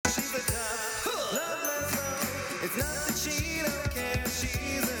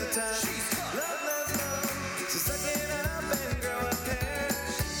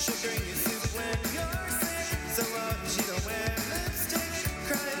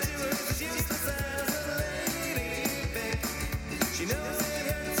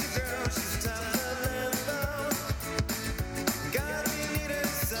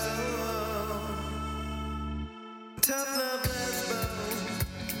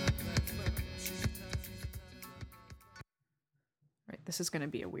this is going to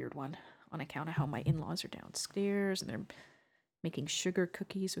be a weird one on account of how my in-laws are downstairs and they're making sugar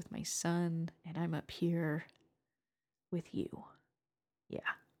cookies with my son, and I'm up here with you. Yeah,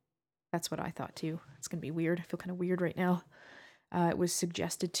 that's what I thought too. It's going to be weird. I feel kind of weird right now. It was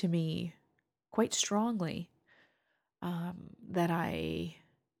suggested to me quite strongly that I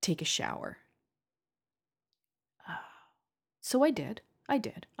take a shower. So I did. I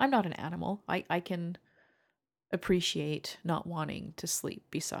did. I'm not an animal. I can appreciate not wanting to sleep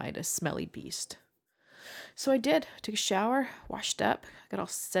beside a smelly beast. So I did. Took a shower, washed up, got all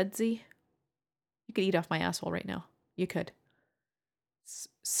sudsy. You could eat off my asshole right now. You could.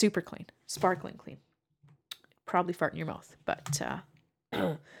 Super clean. Sparkling clean. Probably fart in your mouth. But,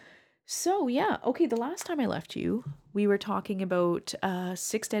 so yeah. Okay, the last time I left you, we were talking about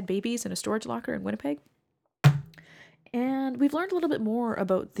 6 dead babies in a storage locker in Winnipeg. And we've learned a little bit more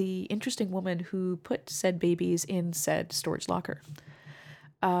about the interesting woman who put said babies in said storage locker.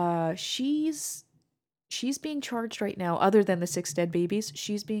 She's being charged right now, other than the 6 dead babies,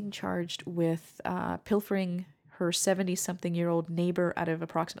 she's being charged with pilfering her 70-something-year-old neighbor out of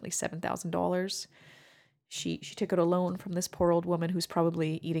approximately $7,000. She took out a loan from this poor old woman who's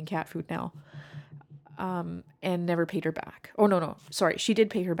probably eating cat food now, and never paid her back. Oh, no, sorry. She did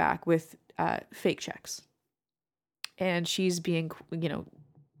pay her back with fake checks. And she's being,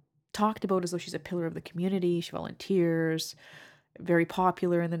 talked about as though she's a pillar of the community. She volunteers, very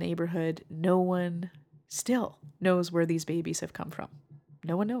popular in the neighborhood. No one still knows where these babies have come from.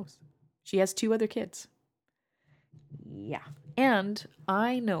 No one knows. She has 2 other kids. Yeah. And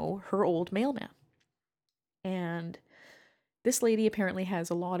I know her old mailman. And this lady apparently has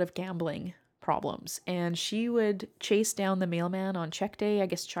a lot of gambling problems. And she would chase down the mailman on check day, I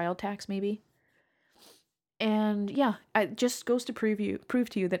guess child tax maybe. And yeah, it just goes to prove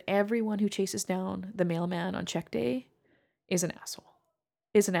to you that everyone who chases down the mailman on check day is an asshole.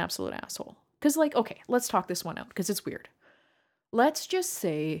 Is an absolute asshole. Because, okay, let's talk this one out, because it's weird. Let's just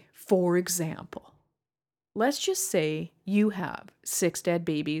say, for example, you have 6 dead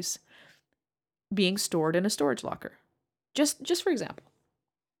babies being stored in a storage locker. Just for example.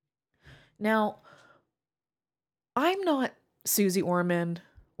 Now, I'm not Susie Orman,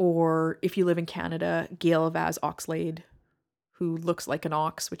 or if you live in Canada, Gail Vaz Oxlade, who looks like an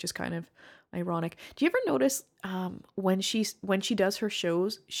ox, which is kind of ironic. Do you ever notice when she does her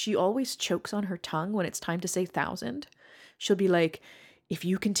shows, she always chokes on her tongue when it's time to say 1,000? She'll be like, if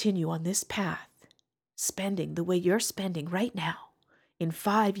you continue on this path, spending the way you're spending right now, in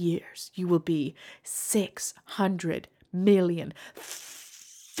 5 years, you will be 600 million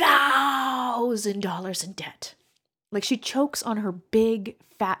 $1,000 in debt. Like, she chokes on her big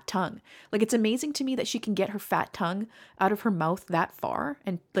fat tongue. Like, it's amazing to me that she can get her fat tongue out of her mouth that far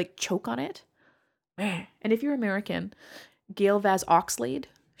and choke on it. And if you're American, Gail Vaz Oxlade,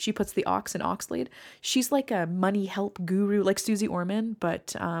 she puts the ox in Oxlade. She's like a money help guru, like Susie Orman,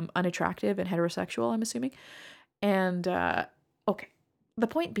 but unattractive and heterosexual, I'm assuming. And okay. The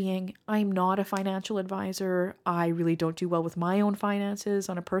point being, I'm not a financial advisor. I really don't do well with my own finances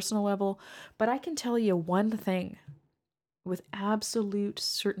on a personal level, but I can tell you one thing with absolute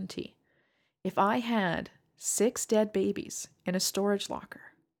certainty. If I had 6 dead babies in a storage locker,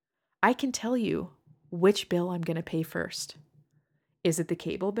 I can tell you which bill I'm going to pay first. Is it the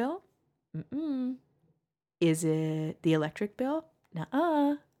cable bill? Mm-mm. Is it the electric bill?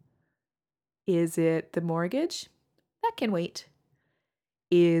 Nuh-uh. Is it the mortgage? That can wait.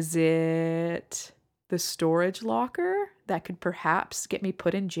 Is it the storage locker that could perhaps get me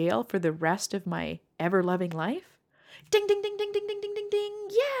put in jail for the rest of my ever-loving life? Ding, ding, ding, ding, ding, ding, ding, ding, ding.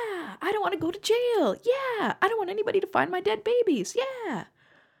 Yeah, I don't want to go to jail. Yeah, I don't want anybody to find my dead babies. Yeah.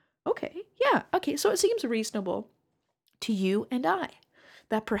 Okay, yeah, okay, so it seems reasonable to you and I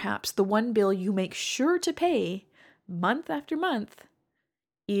that perhaps the one bill you make sure to pay month after month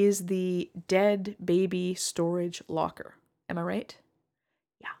is the dead baby storage locker. Am I right?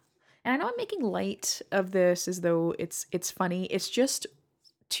 Yeah. And I know I'm making light of this as though it's funny. It's just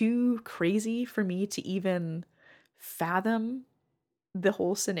too crazy for me to even fathom the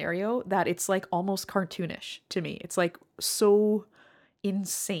whole scenario that it's almost cartoonish to me. It's so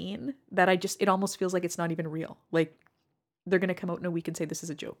insane that it almost feels like it's not even real. They're going to come out in a week and say this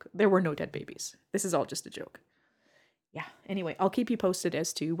is a joke. There were no dead babies. This is all just a joke. Yeah. Anyway, I'll keep you posted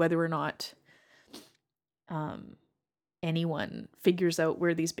as to whether or not anyone figures out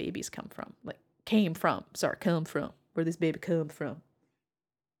where these babies come from. Come from. Where this baby come from.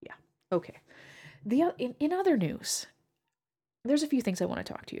 Yeah. Okay. In other news, there's a few things I want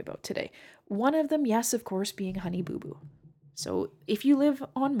to talk to you about today. One of them, yes, of course, being Honey Boo Boo. So if you live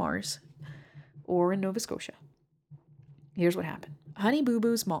on Mars or in Nova Scotia, Here's what happened. Honey Boo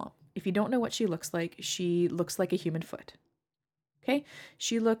Boo's mom, if you don't know what she looks like a human foot. Okay?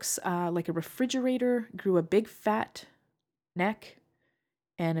 She looks like a refrigerator, grew a big fat neck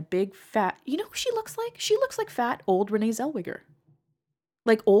and a big fat. You know who she looks like? She looks like fat old Renee Zellweger.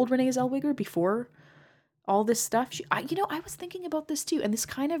 Like old Renee Zellweger before all this stuff. I was thinking about this too, and this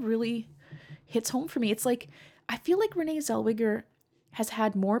kind of really hits home for me. It's like, I feel like Renee Zellweger has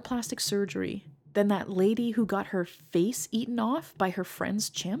had more plastic surgery than that lady who got her face eaten off by her friend's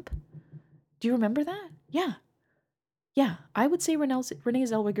chimp. Do you remember that? Yeah. Yeah, I would say Renee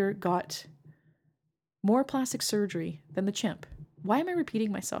Zellweger got more plastic surgery than the chimp. Why am I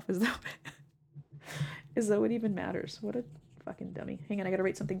repeating myself as though it even matters? What a fucking dummy. Hang on, I gotta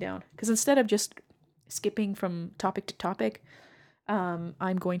write something down. Because instead of just skipping from topic to topic,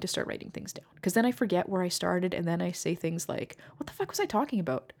 I'm going to start writing things down. Because then I forget where I started, and then I say things like, what the fuck was I talking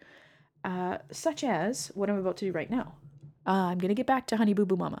about? Such as what I'm about to do right now. I'm gonna get back to Honey Boo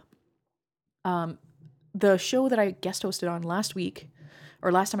Boo Mama. The show that I guest hosted on last week,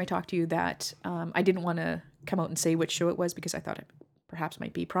 or last time I talked to you, that I didn't want to come out and say which show it was because I thought it perhaps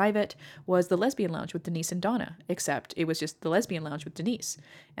might be private, was The Lesbian Lounge with Denise and Donna, except it was just The Lesbian Lounge with Denise,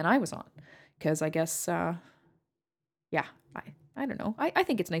 and I was on, because I guess, yeah, I don't know. I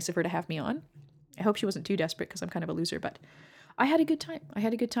think it's nice of her to have me on. I hope she wasn't too desperate because I'm kind of a loser, but I had a good time.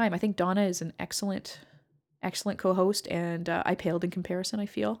 I think Donna is an excellent co-host, and I paled in comparison, I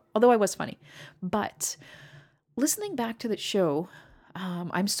feel. Although I was funny. But listening back to that show,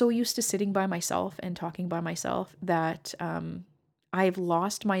 I'm so used to sitting by myself and talking by myself that I've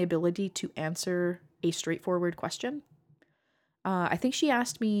lost my ability to answer a straightforward question. I think she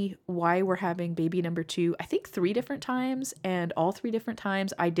asked me why we're having baby number 2, I think 3 different times, and all 3 different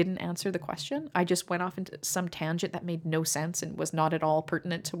times I didn't answer the question. I just went off into some tangent that made no sense and was not at all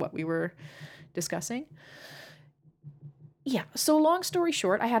pertinent to what we were discussing. Yeah, so long story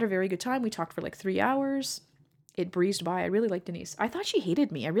short, I had a very good time. We talked for like 3 hours. It breezed by. I really liked Denise. I thought she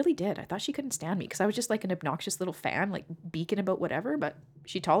hated me. I really did. I thought she couldn't stand me because I was just like an obnoxious little fan, like beaking about whatever, but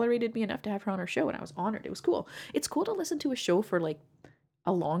she tolerated me enough to have her on her show, and I was honored. It was cool. It's cool to listen to a show for like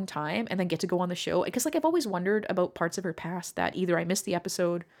a long time and then get to go on the show, because like I've always wondered about parts of her past that either I missed the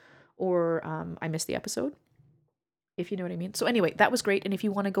episode or I missed the episode, if you know what I mean. So anyway, that was great, and if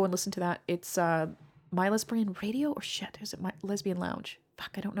you want to go and listen to that, it's My Lesbian Radio, or shit, is it My Lesbian Lounge?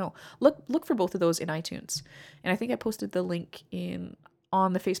 Fuck, I don't know. Look for both of those in iTunes, and I think I posted the link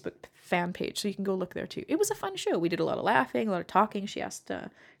on the Facebook fan page, so you can go look there too. It was a fun show. We did a lot of laughing, a lot of talking. She asked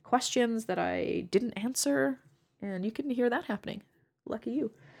questions that I didn't answer, and you can hear that happening. Lucky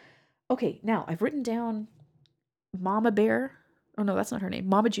you. Okay, now I've written down Mama Bear. Oh no, that's not her name.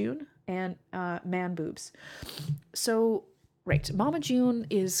 Mama June and Man Boobs. So, right, Mama June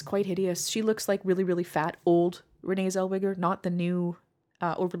is quite hideous. She looks like really, really fat, old Renee Zellweger, not the new,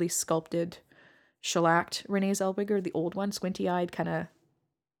 overly sculpted, shellacked Renee Zellweger, the old one, squinty-eyed, kind of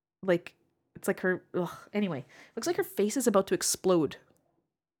like, it's like her, ugh. Anyway, looks like her face is about to explode.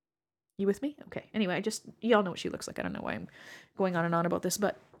 You with me? Okay. Anyway, y'all know what she looks like. I don't know why I'm going on and on about this,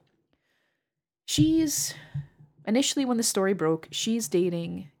 but she's, initially when the story broke, she's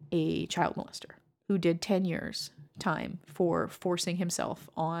dating a child molester who did 10 years time for forcing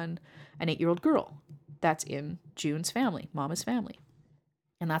himself on an 8-year-old girl that's in June's family, Mama's family.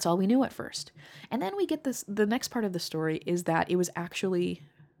 And that's all we knew at first. And then we get the next part of the story is that it was actually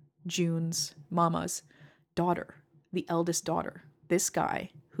June's Mama's daughter, the eldest daughter. This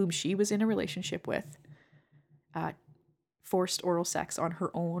guy, whom she was in a relationship with, forced oral sex on her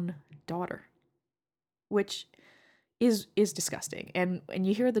own daughter, which is disgusting. And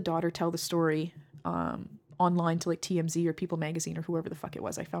you hear the daughter tell the story online to like TMZ or People Magazine or whoever the fuck it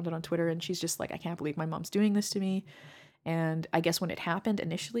was. I found it on Twitter, and she's just like, I can't believe my mom's doing this to me. And I guess when it happened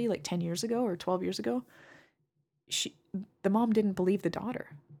initially, like 10 years ago or 12 years ago, the mom didn't believe the daughter.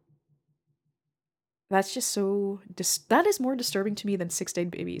 That's just that is more disturbing to me than 6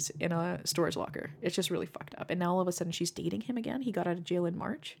 dead babies in a storage locker. It's just really fucked up. And now all of a sudden she's dating him again. He got out of jail in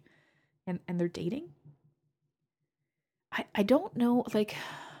March, and they're dating. I don't know, like,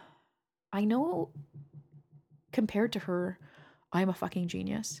 I know compared to her, I'm a fucking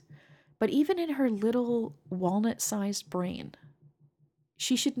genius. But even in her little walnut-sized brain,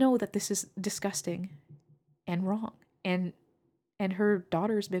 she should know that this is disgusting and wrong. And her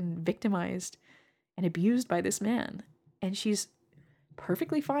daughter's been victimized and abused by this man, and she's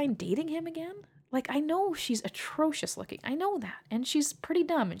perfectly fine dating him again. Like, I know she's atrocious looking. I know that. And she's pretty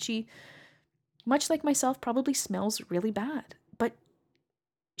dumb, and she, much like myself, probably smells really bad. But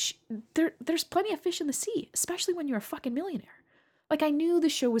there's plenty of fish in the sea, especially when you're a fucking millionaire. Like, I knew the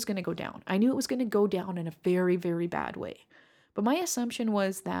show was going to go down. I knew it was going to go down in a very, very bad way. But my assumption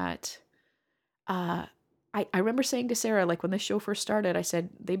was that, I remember saying to Sarah, like, when this show first started, I said,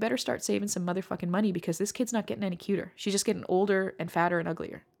 they better start saving some motherfucking money because this kid's not getting any cuter. She's just getting older and fatter and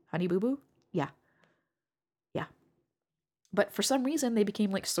uglier. Honey Boo Boo? Yeah. Yeah. But for some reason, they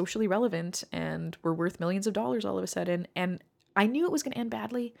became like socially relevant and were worth millions of dollars all of a sudden. And I knew it was going to end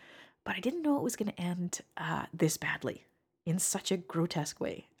badly, but I didn't know it was going to end this badly in such a grotesque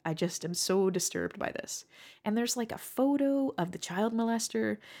way. I just am so disturbed by this. And there's like a photo of the child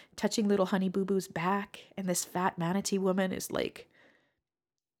molester touching little Honey Boo Boo's back, and this fat manatee woman is like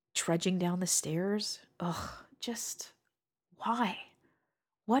trudging down the stairs. Ugh, just why?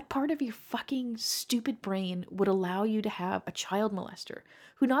 What part of your fucking stupid brain would allow you to have a child molester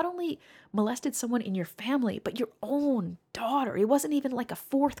who not only molested someone in your family, but your own daughter? It wasn't even like a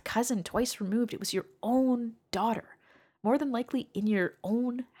fourth cousin twice removed. It was your own daughter, more than likely in your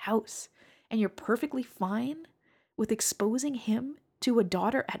own house. And you're perfectly fine with exposing him to a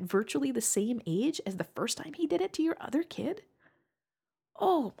daughter at virtually the same age as the first time he did it to your other kid?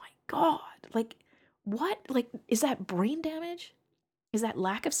 Oh my God. Like, what? Like, is that brain damage? Is that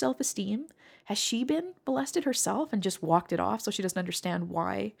lack of self-esteem? Has she been molested herself and just walked it off so she doesn't understand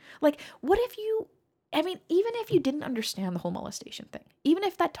why? Like, what if you, I mean, even if you didn't understand the whole molestation thing, even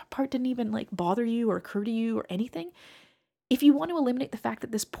if that part didn't even like bother you or occur to you or anything, if you want to eliminate the fact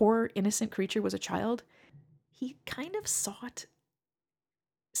that this poor innocent creature was a child, he kind of sought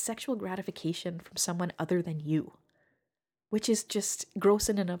sexual gratification from someone other than you, which is just gross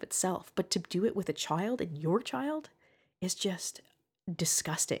in and of itself. But to do it with a child and your child is just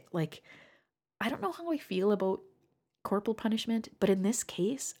disgusting. Like, I don't know how I feel about corporal punishment, but in this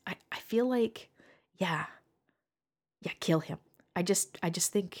case, I feel like, yeah, kill him. I just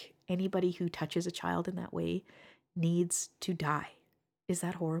think anybody who touches a child in that way needs to die. Is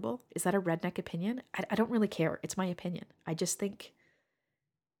that horrible? Is that a redneck opinion? I don't really care. It's my opinion. I just think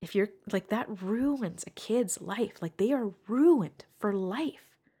if you're like, that ruins a kid's life. Like, they are ruined for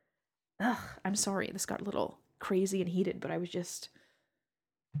life. Ugh, I'm sorry. This got a little crazy and heated, but I was just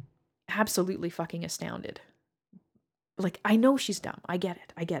absolutely fucking astounded. Like, I know she's dumb. I get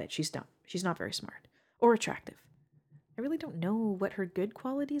it. She's dumb. She's not very smart or attractive. I really don't know what her good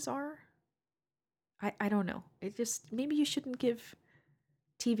qualities are. I don't know. It just, maybe you shouldn't give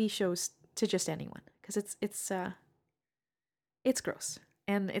TV shows to just anyone, because it's gross.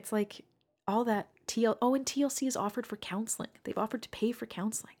 And it's like all that and TLC is offered for counseling. They've offered to pay for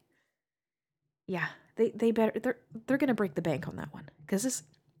counseling. Yeah, they better, they're gonna break the bank on that one, because this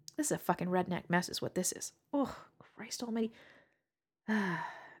is a fucking redneck mess is what this is. Oh, Christ almighty.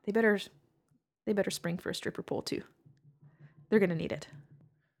 They better spring for a stripper pole too. They're gonna need it.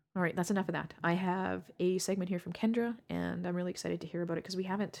 All right, that's enough of that. I have a segment here from Kendra, and I'm really excited to hear about it because we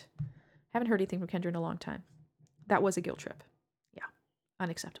haven't heard anything from Kendra in a long time. That was a guilt trip. Yeah,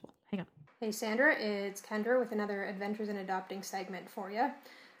 unacceptable. Hang on. Hey Sandra, it's Kendra with another Adventures in Adopting segment for you.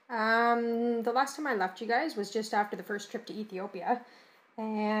 The last time I left you guys was just after the first trip to Ethiopia,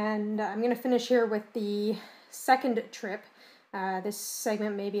 and I'm going to finish here with the second trip. This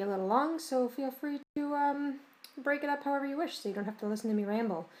segment may be a little long, so feel free to break it up however you wish, so you don't have to listen to me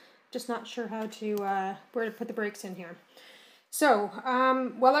ramble. Just not sure how to where to put the breaks in here. So,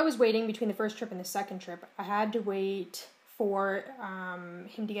 while I was waiting between the first trip and the second trip, I had to wait for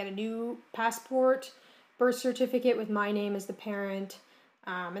him to get a new passport, birth certificate with my name as the parent,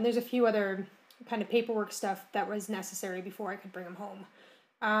 and there's a few other kind of paperwork stuff that was necessary before I could bring him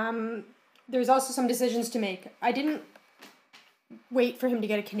home. There's also some decisions to make. I didn't wait for him to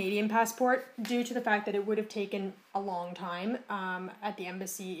get a Canadian passport due to the fact that it would have taken a long time at the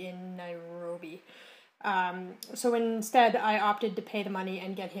embassy in Nairobi. So instead, I opted to pay the money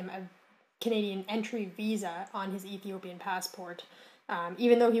and get him a Canadian entry visa on his Ethiopian passport,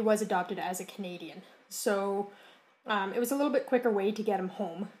 even though he was adopted as a Canadian. So it was a little bit quicker way to get him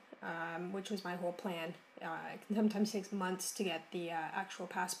home, which was my whole plan. It sometimes takes months to get the actual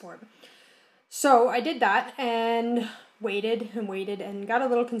passport. So I did that and waited and got a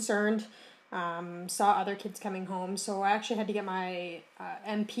little concerned. Saw other kids coming home, so I actually had to get my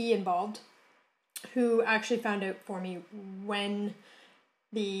MP involved, who actually found out for me when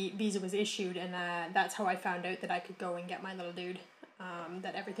the visa was issued, and that's how I found out that I could go and get my little dude,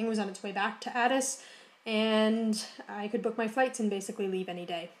 that everything was on its way back to Addis, and I could book my flights and basically leave any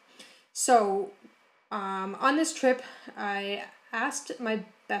day. So on this trip, I asked my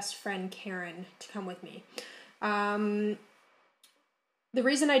best friend Karen to come with me. The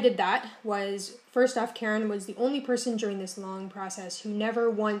reason I did that was, first off, Karen was the only person during this long process who never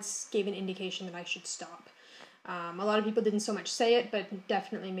once gave an indication that I should stop. A lot of people didn't so much say it, but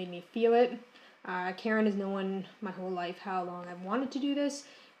definitely made me feel it. Karen has known my whole life how long I've wanted to do this,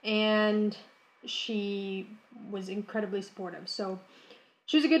 and she was incredibly supportive. So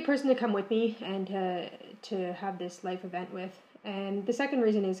she was a good person to come with me and to have this life event with. And the second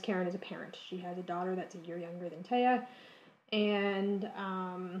reason is Karen is a parent. She has a daughter that's a year younger than Taya, and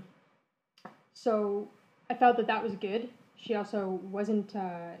so I felt that that was good. She also wasn't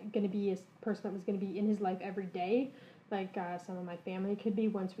going to be a person that was going to be in his life every day, like some of my family could be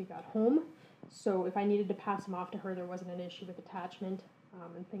once we got home. So if I needed to pass him off to her, there wasn't an issue with attachment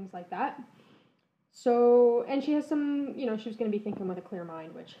and things like that. So, and she has some, she was going to be thinking with a clear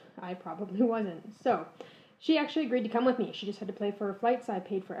mind, which I probably wasn't. So she actually agreed to come with me. She just had to pay for her flights. I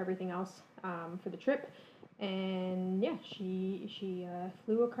paid for everything else for the trip. And yeah, she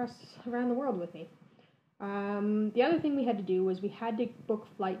flew around the world with me. The other thing we had to do was we had to book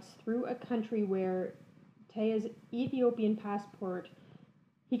flights through a country where Taya's Ethiopian passport,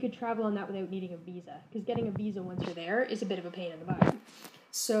 he could travel on that without needing a visa. Because getting a visa once you're there is a bit of a pain in the butt.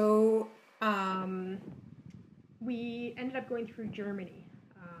 So we ended up going through Germany.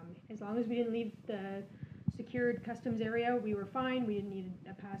 As long as we didn't leave the secured customs area, we were fine. We didn't need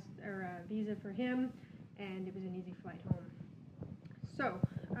a visa for him, and it was an easy flight home. So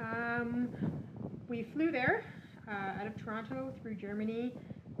we flew there out of Toronto through Germany,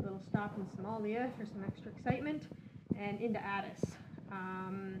 a little stop in Somalia for some extra excitement, and into Addis.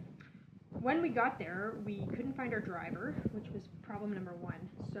 When we got there, we couldn't find our driver, which was problem number one.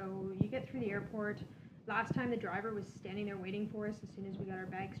 So you get through the airport. Last time the driver was standing there waiting for us as soon as we got our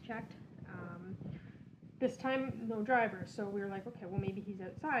bags checked. This time, no driver. So we were like, okay, well, maybe he's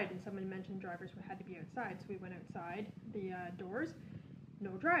outside. And someone mentioned drivers had to be outside. So we went outside the doors.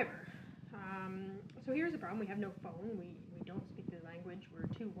 No driver. So here's the problem. We have no phone. We don't speak the language. We're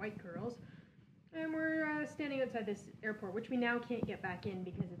two white girls. And we're standing outside this airport, which we now can't get back in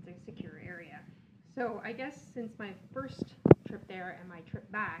because it's a secure area. So I guess since my first trip there and my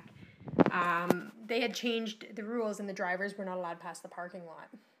trip back, they had changed the rules and the drivers were not allowed past the parking lot.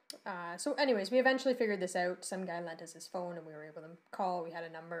 So anyways, we eventually figured this out. Some guy lent us his phone and we were able to call. We had a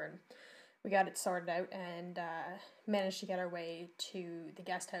number and we got it sorted out and managed to get our way to the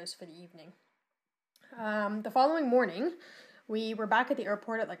guest house for the evening. The following morning, we were back at the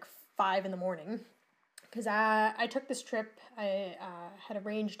airport at like 5 in the morning because I took this trip. I had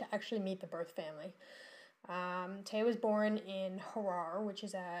arranged to actually meet the birth family. Taya was born in Harar, which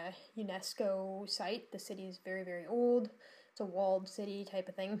is a UNESCO site. The city is very, very old. It's a walled city type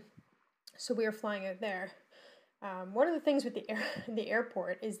of thing. So we were flying out there. One of the things with the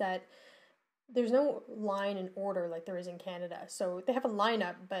airport is that there's no line in order like there is in Canada. So they have a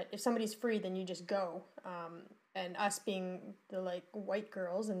lineup, but if somebody's free, then you just go. And us being the like white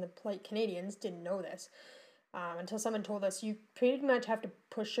girls and the polite Canadians didn't know this until someone told us you pretty much have to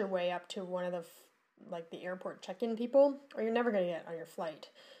push your way up to one of the the airport check-in people, or you're never going to get on your flight.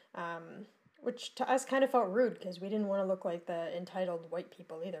 Which to us kind of felt rude because we didn't want to look like the entitled white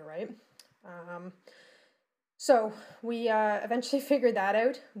people either, right? So we eventually figured that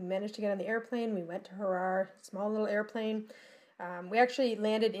out. We managed to get on the airplane. We went to Harar, small little airplane. We actually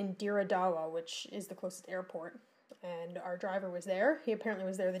landed in Dire Dawa, which is the closest airport. And our driver was there. He apparently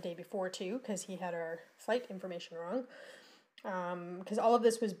was there the day before too because he had our flight information wrong. Because all of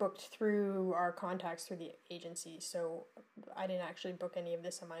this was booked through our contacts through the agency. So I didn't actually book any of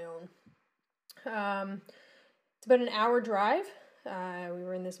this on my own. It's about an hour drive. We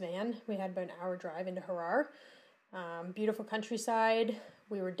were in this van. We had about an hour drive into Harar. Beautiful countryside.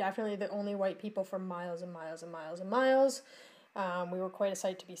 We were definitely the only white people for miles and miles and miles and miles. We were quite a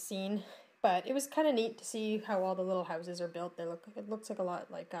sight to be seen, but it was kind of neat to see how all the little houses are built. It looks like a lot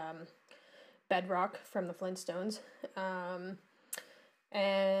like bedrock from the Flintstones.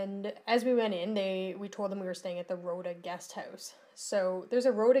 And as we went in, we told them we were staying at the Rhoda guest house. So there's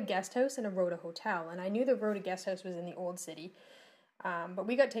a Rhoda guest house and a Rhoda hotel, and I knew the Rhoda guest house was in the old city. But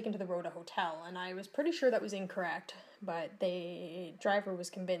we got taken to the Rhoda hotel, and I was pretty sure that was incorrect, but the driver was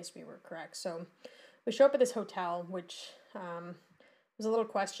convinced we were correct. So we show up at this hotel, which was a little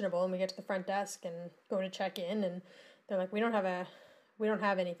questionable, and we get to the front desk and go to check in, and they're like, we don't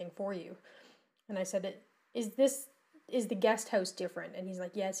have anything for you. And I said, is the guest house different? And he's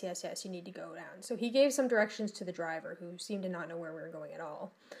like, yes, you need to go down. So he gave some directions to the driver, who seemed to not know where we were going at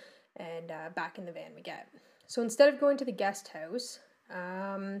all. And back in the van we get. So instead of going to the guest house,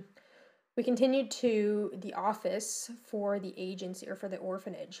 we continued to the office for the agency, or for the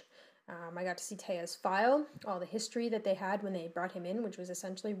orphanage. I got to see Taya's file, all the history that they had when they brought him in, which was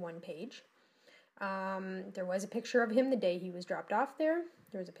essentially one page. There was a picture of him the day he was dropped off there.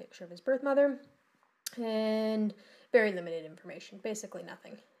 There was a picture of his birth mother. and very limited information, basically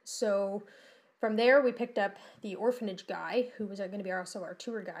nothing. So from there, we picked up the orphanage guy, who was going to be also our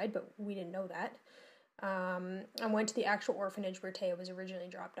tour guide, but we didn't know that. And went to the actual orphanage where Taya was originally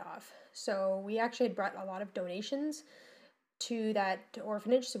dropped off. So we actually had brought a lot of donations to that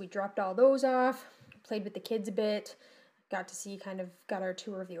orphanage, so we dropped all those off, played with the kids a bit, got our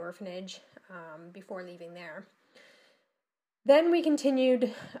tour of the orphanage before leaving there. Then we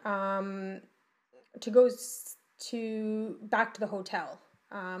continued to go back to the hotel.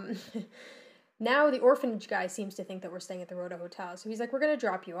 Now the orphanage guy seems to think that we're staying at the Rhoda Hotel, so he's like, we're going to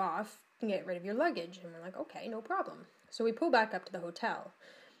drop you off and get rid of your luggage. And we're like, okay, no problem. So we pull back up to the hotel.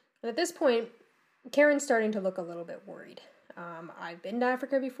 And at this point, Karen's starting to look a little bit worried. I've been to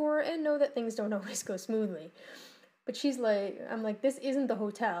Africa before and know that things don't always go smoothly. But she's like, I'm like, this isn't the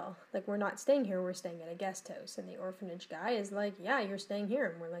hotel. Like, we're not staying here, we're staying at a guest house. And the orphanage guy is like, yeah, you're staying here.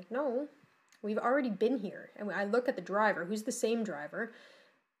 And we're like, no, we've already been here. And I look at the driver, who's the same driver,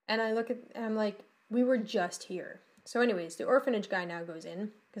 and I'm like, we were just here. So anyways, the orphanage guy now goes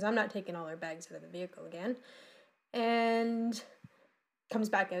in, because I'm not taking all our bags out of the vehicle again, and comes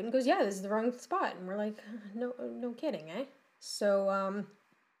back out and goes, yeah, this is the wrong spot. And we're like, no kidding, eh? So,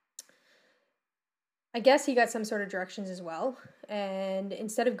 I guess he got some sort of directions as well. And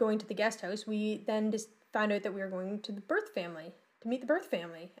instead of going to the guest house, we then just found out that we were going to the birth family, to meet the birth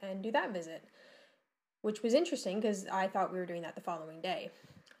family and do that visit, which was interesting because I thought we were doing that the following day.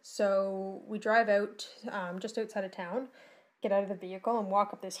 So we drive out just outside of town, get out of the vehicle and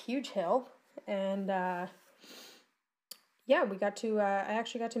walk up this huge hill. And we got to, I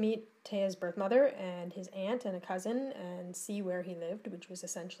actually got to meet Taya's birth mother and his aunt and a cousin and see where he lived, which was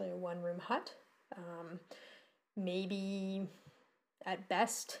essentially a one-room hut. Maybe at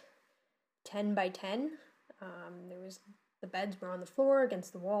best 10 by 10. The beds were on the floor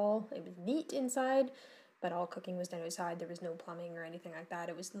against the wall. It was neat inside, but all cooking was done outside. There was no plumbing or anything like that.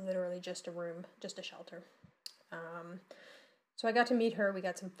 It was literally just a room, just a shelter. So I got to meet her. We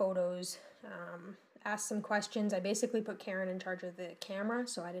got some photos, asked some questions. I basically put Karen in charge of the camera,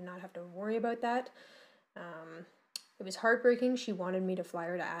 so I did not have to worry about that. It was heartbreaking. She wanted me to fly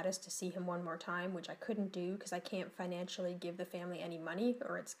her to Addis to see him one more time, which I couldn't do because I can't financially give the family any money,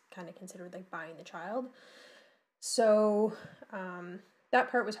 or it's kind of considered like buying the child. So that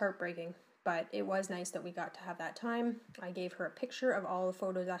part was heartbreaking, but it was nice that we got to have that time. I gave her a picture of all the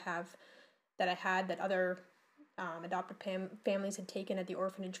photos I had that other adoptive families had taken at the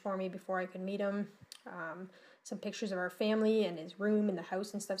orphanage for me before I could meet him. Some pictures of our family and his room and the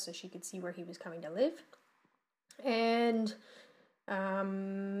house and stuff so she could see where he was coming to live. And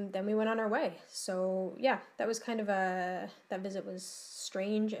then we went on our way. So yeah, that was kind of that visit was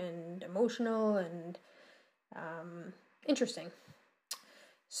strange and emotional and interesting.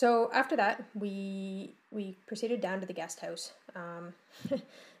 So after that, we proceeded down to the guest house.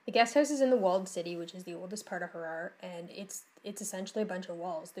 The guest house is in the walled city, which is the oldest part of Harar, and it's essentially a bunch of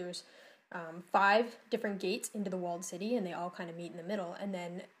walls. There's 5 different gates into the walled city, and they all kind of meet in the middle. And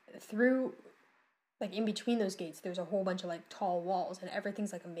then through, like in between those gates, there's a whole bunch of like tall walls, and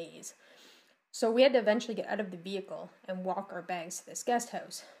everything's like a maze. So we had to eventually get out of the vehicle and walk our bags to this guest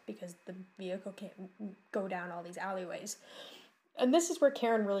house because the vehicle can't go down all these alleyways. And this is where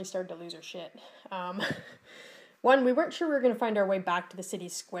Karen really started to lose her shit. One, we weren't sure we were going to find our way back to the city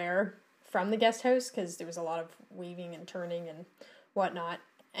square from the guest house because there was a lot of weaving and turning and whatnot.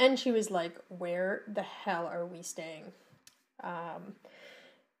 And she was like, where the hell are we staying?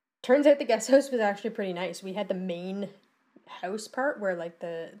 Turns out the guest house was actually pretty nice. We had the main house part where like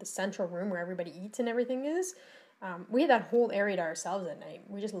the central room where everybody eats and everything is. We had that whole area to ourselves at night.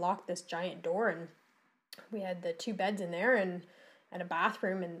 We just locked this giant door and we had the 2 beds in there and a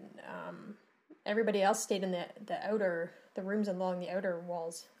bathroom, and everybody else stayed in the rooms along the outer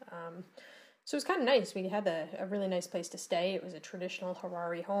walls. So it was kind of nice. We had a really nice place to stay. It was a traditional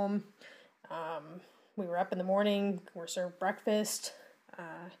Harari home. We were up in the morning, we were served breakfast.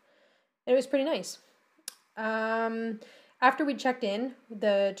 It was pretty nice. After we checked in,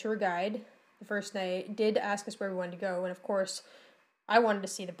 the tour guide the first night did ask us where we wanted to go, and of course, I wanted to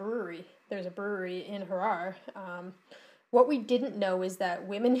see the brewery. There's a brewery in Harar. What we didn't know is that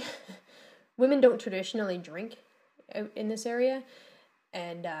women don't traditionally drink in this area,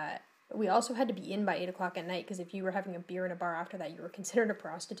 and we also had to be in by 8 o'clock at night because if you were having a beer in a bar after that, you were considered a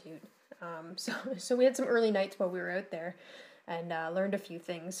prostitute. So we had some early nights while we were out there, and learned a few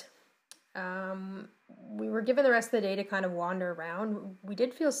things. We were given the rest of the day to kind of wander around. We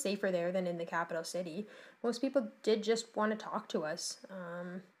did feel safer there than in the capital city. Most people did just want to talk to us.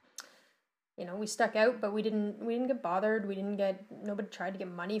 we stuck out, but we didn't get bothered. Nobody tried to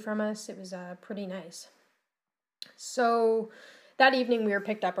get money from us. It was pretty nice. So that evening we were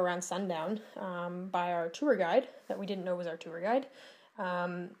picked up around sundown by our tour guide that we didn't know was our tour guide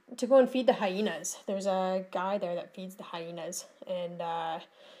to go and feed the hyenas. There's a guy there that feeds the hyenas, and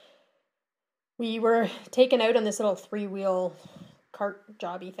we were taken out on this little 3-wheel cart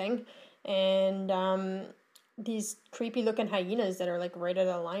jobby thing, and these creepy looking hyenas that are like right out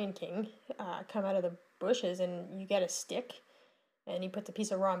of Lion King come out of the bushes, and you get a stick and he puts a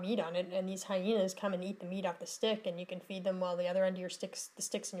piece of raw meat on it, and these hyenas come and eat the meat off the stick, and you can feed them while the other end of the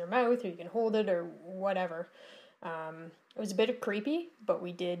stick's in your mouth, or you can hold it or whatever. It was a bit creepy, but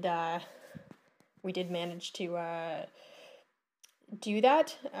we did manage to do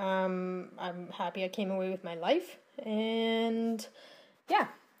that. I'm happy I came away with my life, and yeah.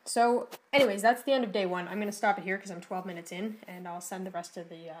 So anyways, that's the end of day 1. I'm going to stop it here because I'm 12 minutes in, and I'll send the rest of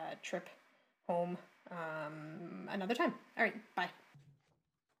the trip home another time. All right, bye.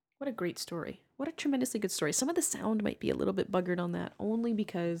 What a great story. What a tremendously good story. Some of the sound might be a little bit buggered on that, only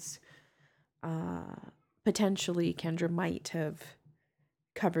because potentially Kendra might have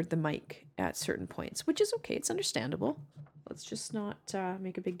covered the mic at certain points, which is okay. It's understandable. Let's just not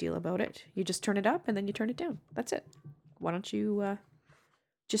make a big deal about it. You just turn it up and then you turn it down. That's it. Why don't you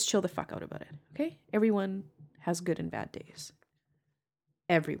just chill the fuck out about it, okay? Everyone has good and bad days.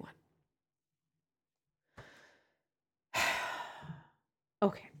 Everyone.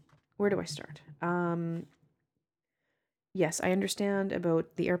 Okay, where do I start? Yes, I understand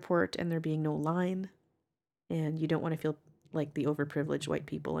about the airport and there being no line, and you don't want to feel like the overprivileged white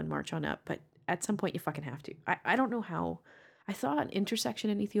people and march on up, but at some point you fucking have to. I don't know how. I saw an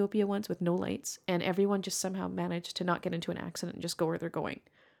intersection in Ethiopia once with no lights, and everyone just somehow managed to not get into an accident and just go where they're going.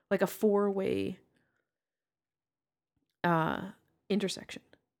 Like a 4-way intersection.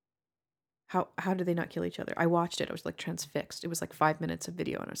 How did they not kill each other? I watched it. I was like transfixed. It was like 5 minutes of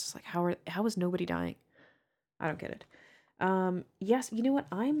video, and I was just like, how is nobody dying? I don't get it. Yes, you know what?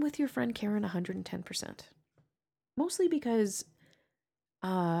 I'm with your friend Karen 110%. Mostly because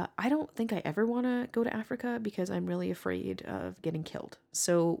I don't think I ever want to go to Africa because I'm really afraid of getting killed.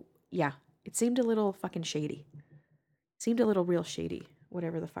 So, yeah, it seemed a little fucking shady. It seemed a little real shady,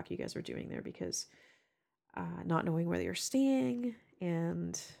 whatever the fuck you guys were doing there, because not knowing where you're staying,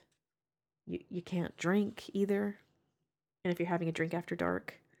 and you can't drink either. And if you're having a drink after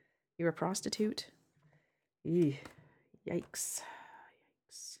dark, you're a prostitute. Eugh. Yikes.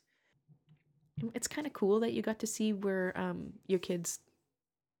 Yikes. It's kind of cool that you got to see where your kid's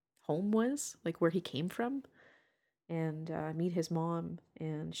home was, like where he came from, and meet his mom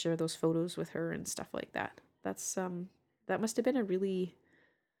and share those photos with her and stuff like that. That's that must have been a really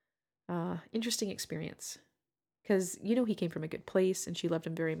interesting experience, because he came from a good place and she loved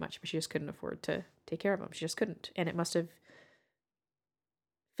him very much, but she just couldn't afford to take care of him. She just couldn't, and it must have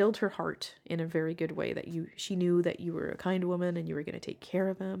filled her heart in a very good way that she knew that you were a kind woman and you were going to take care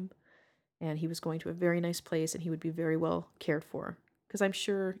of him, and he was going to a very nice place and he would be very well cared for. Because I'm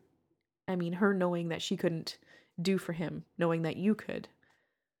sure, her knowing that she couldn't do for him, knowing that you could,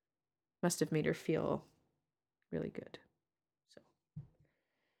 must have made her feel really good. So,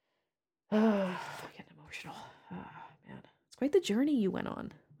 I'm getting emotional. Man, it's quite the journey you went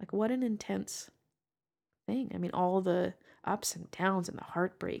on. Like, what an intense thing. All the ups and downs and the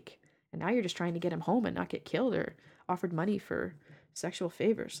heartbreak, and now you're just trying to get him home and not get killed or offered money for sexual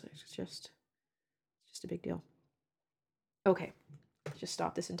favors. It's just a big deal. Okay, just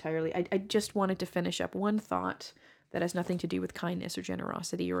stop this entirely. I just wanted to finish up one thought that has nothing to do with kindness or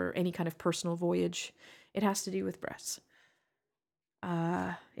generosity or any kind of personal voyage. It has to do with breasts.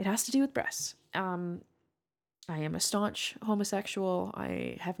 It has to do with breasts. I am a staunch homosexual.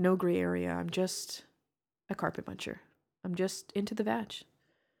 I have no gray area. I'm just a carpet muncher. I'm just into the vag.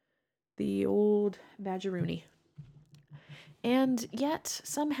 The old vagiroony. And yet,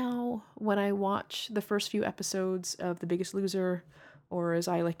 somehow, when I watch the first few episodes of The Biggest Loser, or as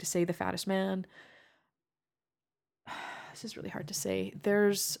I like to say, The Fattest Man, this is really hard to say,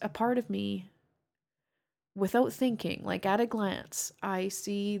 there's a part of me, without thinking, like at a glance, I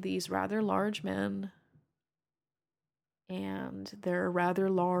see these rather large men and their rather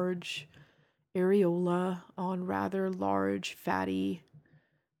large areola on rather large fatty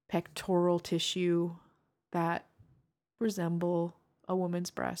pectoral tissue that resemble a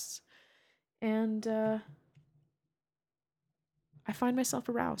woman's breasts, and I find myself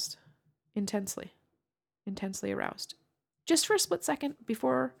aroused, intensely aroused, just for a split second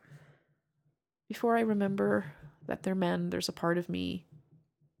before I remember that they're men. There's a part of me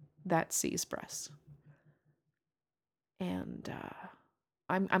that sees breasts, and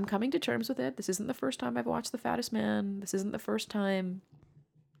I'm coming to terms with it. This isn't the first time I've watched The Fattest Man. This isn't the first time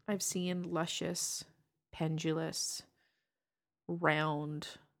I've seen luscious, pendulous, round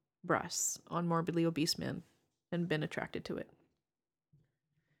breasts on morbidly obese men and been attracted to it.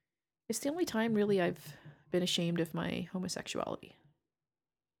 It's the only time really I've been ashamed of my homosexuality.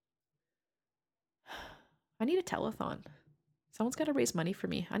 I need a telethon. Someone's got to raise money for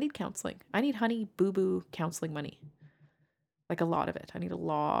me. I need counseling. I need Honey Boo Boo counseling money. Like a lot of it. I need a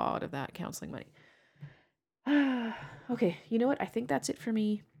lot of that counseling money. Okay, you know what? I think that's it for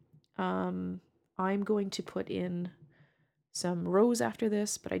me. I'm going to put in some Rose after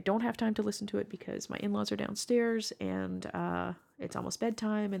this, but I don't have time to listen to it because my in-laws are downstairs and it's almost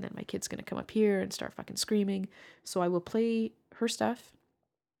bedtime, and then my kid's gonna come up here and start fucking screaming. So I will play her stuff,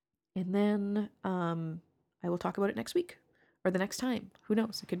 and then I will talk about it next week or the next time. Who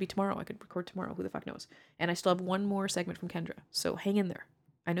knows? It could be tomorrow. I could record tomorrow. Who the fuck knows? And I still have one more segment from Kendra, so hang in there.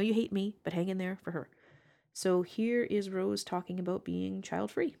 I know you hate me, but hang in there for her. So here is Rose talking about being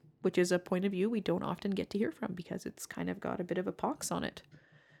child-free, which is a point of view we don't often get to hear from because it's kind of got a bit of a pox on it.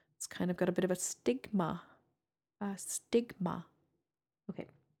 It's kind of got a bit of a stigma. Okay.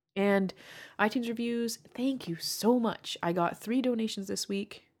 And iTunes reviews, thank you so much. I got 3 donations this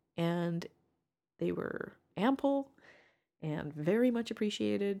week, and they were ample and very much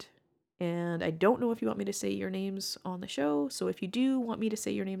appreciated. And I don't know if you want me to say your names on the show. So if you do want me to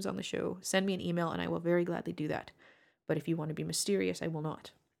say your names on the show, send me an email and I will very gladly do that. But if you want to be mysterious, I will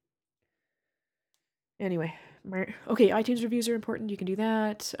not. Anyway, okay, iTunes reviews are important. You can do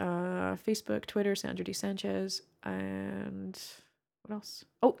that. Facebook, Twitter, Sandra D. Sanchez. And what else?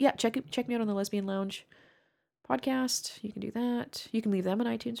 Oh, yeah, check me out on the Lesbian Lounge podcast. You can do that. You can leave them an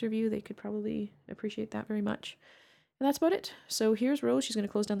iTunes review. They could probably appreciate that very much. And that's about it. So here's Rose. She's going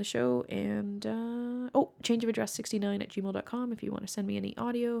to close down the show. And, change of address 69@gmail.com if you want to send me any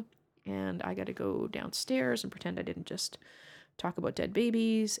audio. And I got to go downstairs and pretend I didn't just talk about dead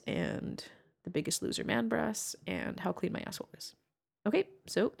babies and the Biggest Loser man breasts and how clean my asshole is. Okay,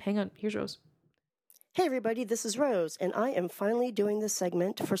 so hang on. Here's Rose. Hey everybody, this is Rose, and I am finally doing this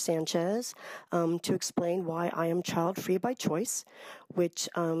segment for Sanchez to explain why I am child-free by choice, which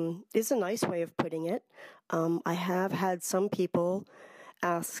is a nice way of putting it. I have had some people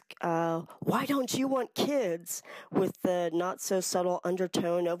ask, why don't you want kids, with the not-so-subtle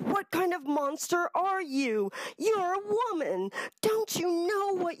undertone of, what kind of monster are you? You're a woman. Don't you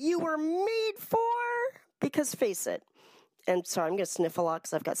know what you were made for? Because face it, and sorry, I'm going to sniff a lot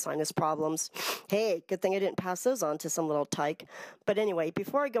because I've got sinus problems. Hey, good thing I didn't pass those on to some little tyke. But anyway,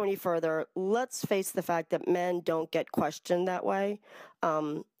 before I go any further, let's face the fact that men don't get questioned that way.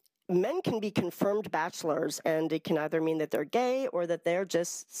 Men can be confirmed bachelors, and it can either mean that they're gay or that they're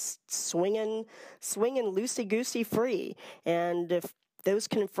just swinging loosey-goosey free. And if those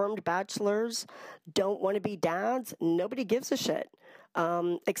confirmed bachelors don't want to be dads, nobody gives a shit.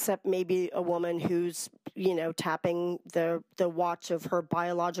 Except maybe a woman who's, tapping the watch of her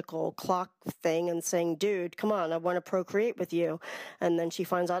biological clock thing and saying, dude, come on, I want to procreate with you. And then she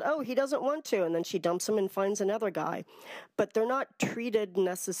finds out, oh, he doesn't want to. And then she dumps him and finds another guy. But they're not treated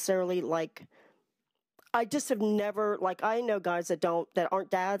necessarily like, I just have never, I know guys that aren't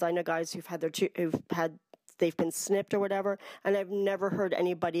dads. I know guys they've been snipped or whatever, and I've never heard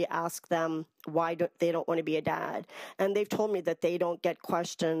anybody ask them why they don't want to be a dad. And they've told me that they don't get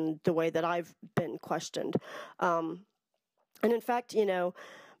questioned the way that I've been questioned. And in fact,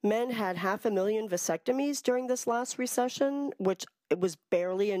 men had 500,000 vasectomies during this last recession, which it was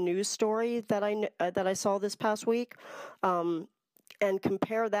barely a news story that I saw this past week. And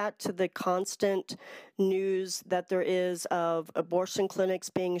compare that to the constant news that there is of abortion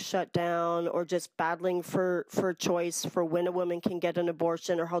clinics being shut down, or just battling for choice for when a woman can get an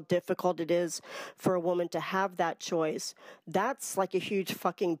abortion, or how difficult it is for a woman to have that choice. That's like a huge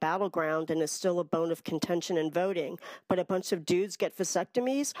fucking battleground and is still a bone of contention in voting. But a bunch of dudes get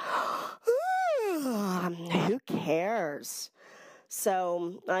vasectomies? Who cares?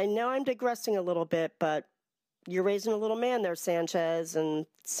 So I know I'm digressing a little bit, but you're raising a little man there, Sanchez, and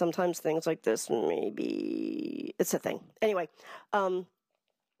sometimes things like this, maybe it's a thing. Anyway,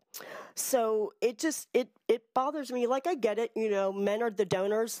 so it bothers me. Like, I get it, men are the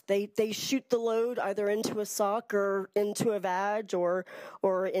donors. They shoot the load either into a sock or into a vag or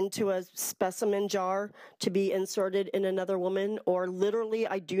into a specimen jar to be inserted in another woman. Or literally,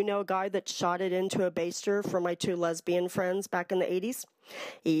 I do know a guy that shot it into a baster for my 2 lesbian friends back in the 80s.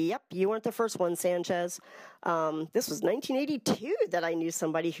 Yep, you weren't the first one, Sanchez. This was 1982 that I knew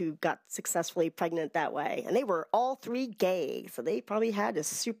somebody who got successfully pregnant that way. And they were all 3 gay, so they probably had a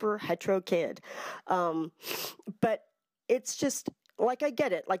super hetero kid. But it's just, like, I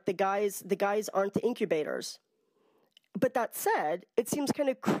get it. Like, the guys aren't the incubators. But that said, it seems kind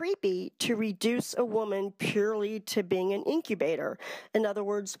of creepy to reduce a woman purely to being an incubator. In other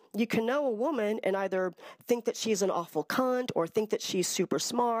words, you can know a woman and either think that she's an awful cunt, or think that she's super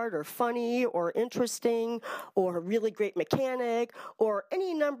smart or funny or interesting or a really great mechanic, or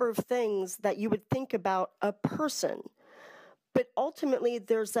any number of things that you would think about a person. But ultimately,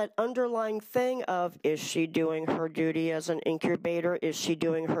 there's that underlying thing of, is she doing her duty as an incubator? Is she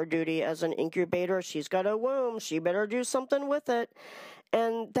doing her duty as an incubator? She's got a womb. She better do something with it.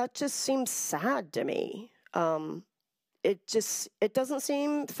 And that just seems sad to me. It doesn't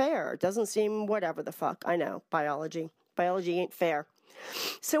seem fair. It doesn't seem whatever the fuck. I know, biology. Biology ain't fair.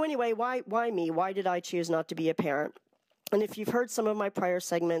 So anyway, why me? Why did I choose not to be a parent? And if you've heard some of my prior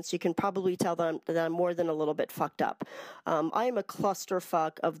segments, you can probably tell that I'm more than a little bit fucked up. I am a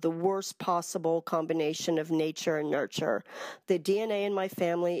clusterfuck of the worst possible combination of nature and nurture. The DNA in my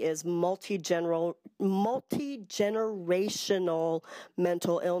family is multi-generational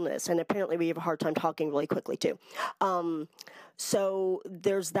mental illness. And apparently we have a hard time talking really quickly too. So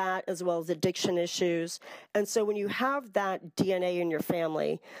there's that, as well as addiction issues. And so when you have that DNA in your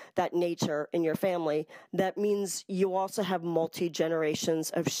family, that nature in your family, that means you also have multi-generations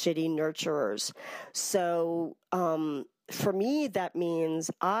of shitty nurturers. So for me, that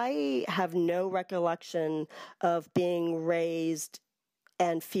means I have no recollection of being raised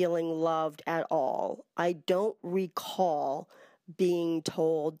and feeling loved at all. I don't recall being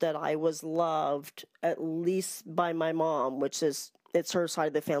told that I was loved, at least by my mom, which is, it's her side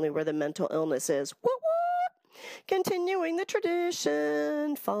of the family where the mental illness is. What? Continuing the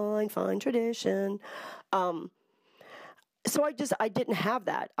tradition. Fine tradition. So I didn't have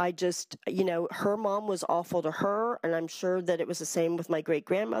that. I just, her mom was awful to her, and I'm sure that it was the same with my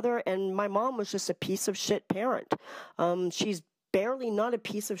great-grandmother, and my mom was just a piece of shit parent. She's barely not a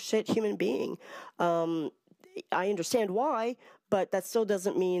piece of shit human being. I understand why, but that still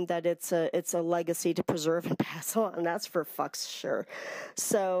doesn't mean that it's a legacy to preserve and pass on. That's for fuck's sure.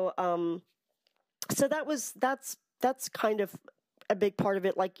 So that's kind of a big part of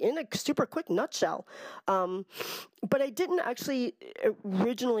it, like in a super quick nutshell. But I didn't actually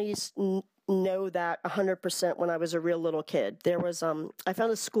originally know that 100% when I was a real little kid. There was, I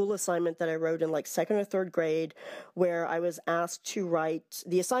found a school assignment that I wrote in like second or third grade where I was asked to write,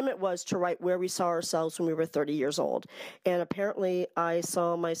 the assignment was to write where we saw ourselves when we were 30 years old. And apparently I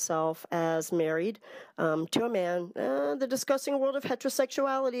saw myself as married to a man. The disgusting world of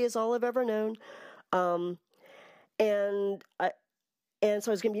heterosexuality is all I've ever known. And so I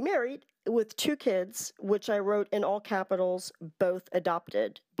was going to be married with 2 kids, which I wrote in all capitals, both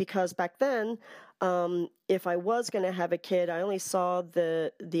adopted, because back then, if I was going to have a kid, I only saw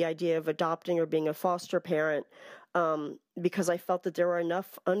the idea of adopting or being a foster parent, because I felt that there were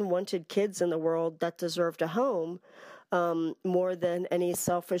enough unwanted kids in the world that deserved a home, more than any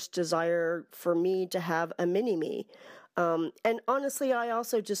selfish desire for me to have a mini-me. And honestly, I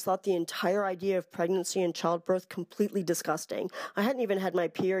also just thought the entire idea of pregnancy and childbirth completely disgusting. I hadn't even had my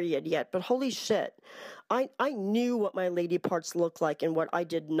period yet, but holy shit, I knew what my lady parts looked like and what I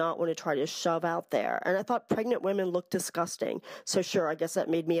did not want to try to shove out there. And I thought pregnant women looked disgusting. So sure, I guess that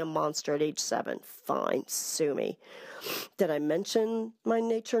made me a monster at age 7. Fine, sue me. Did I mention my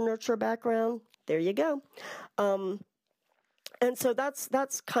nature-nurture background? There you go. And so that's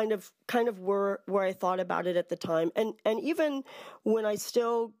kind of where I thought about it at the time. And even when I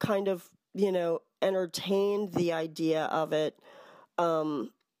still kind of, entertained the idea of it, I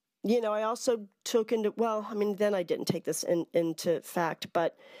also took into, then I didn't take this into fact,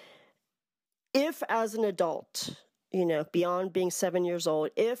 but if as an adult, beyond being 7 years old,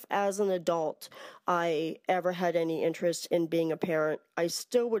 if as an adult I ever had any interest in being a parent, I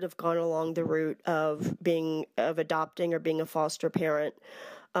still would have gone along the route of adopting or being a foster parent,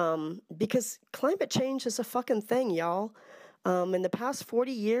 because climate change is a fucking thing, y'all. In the past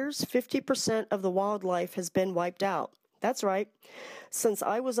 40 years, 50% of the wildlife has been wiped out. That's right. Since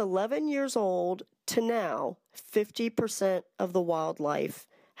I was 11 years old to now, 50% of the wildlife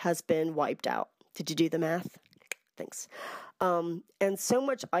has been wiped out. Did you do the math? Thanks. And so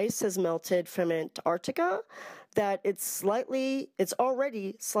much ice has melted from Antarctica that it's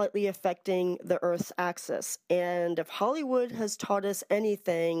already slightly affecting the Earth's axis. And if Hollywood has taught us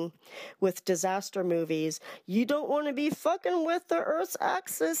anything with disaster movies, you don't want to be fucking with the Earth's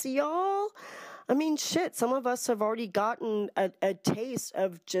axis, y'all. I mean, shit, some of us have already gotten a taste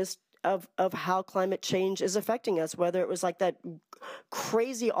of just of how climate change is affecting us, whether it was like that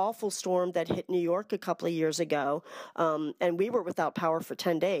crazy, awful storm that hit New York a couple of years ago, and we were without power for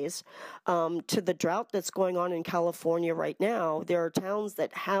 10 days, to the drought that's going on in California right now. There are towns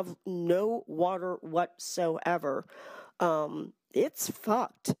that have no water whatsoever. It's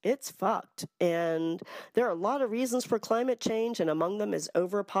fucked. It's fucked. And there are a lot of reasons for climate change, and among them is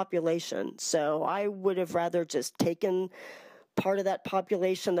overpopulation. So I would have rather just taken part of that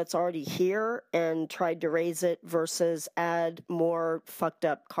population that's already here and tried to raise it versus add more fucked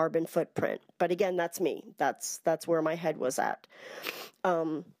up carbon footprint. But again, that's me. That's where my head was at.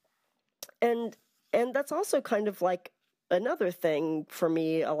 And that's also kind of like another thing for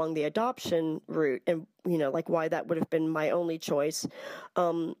me along the adoption route, and like why that would have been my only choice,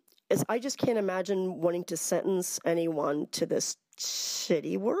 is I just can't imagine wanting to sentence anyone to this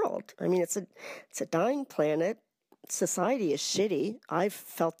shitty world. I mean, it's a dying planet. Society is shitty. I've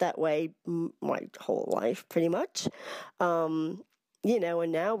felt that way my whole life, pretty much. And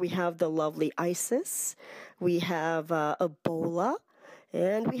now we have the lovely ISIS, we have Ebola,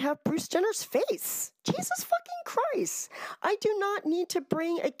 and we have Bruce Jenner's face. Jesus fucking Christ. I do not need to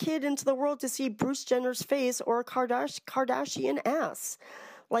bring a kid into the world to see Bruce Jenner's face or a Kardashian ass.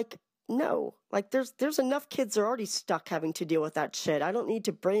 Like, no. Like, there's enough kids that are already stuck having to deal with that shit. I don't need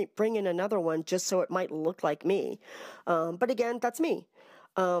to bring in another one just so it might look like me. But again, that's me.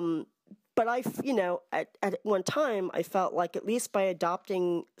 But at one time, I felt like at least by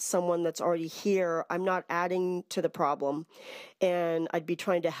adopting someone that's already here, I'm not adding to the problem. And I'd be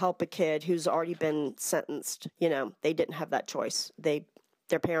trying to help a kid who's already been sentenced. They didn't have that choice.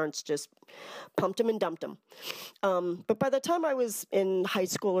 Their parents just pumped him and dumped him. But by the time I was in high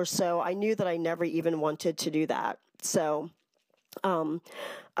school or so, I knew that I never even wanted to do that. So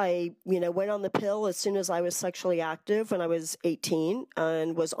I, went on the pill as soon as I was sexually active when I was 18,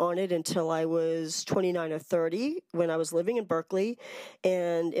 and was on it until I was 29 or 30 when I was living in Berkeley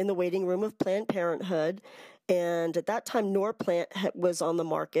and in the waiting room of Planned Parenthood. And at that time, Norplant was on the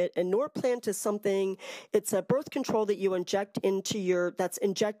market. And Norplant is it's a birth control that you inject that's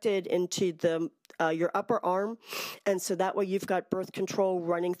injected into your upper arm. And so that way you've got birth control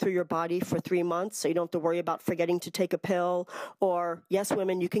running through your body for 3 months. So you don't have to worry about forgetting to take a pill. Or, yes,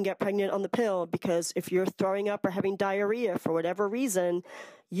 women, you can get pregnant on the pill, because if you're throwing up or having diarrhea for whatever reason,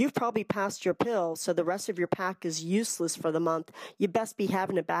 you've probably passed your pill, so the rest of your pack is useless for the month. You best be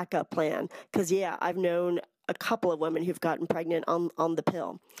having a backup plan. Because, yeah, I've known a couple of women who've gotten pregnant on the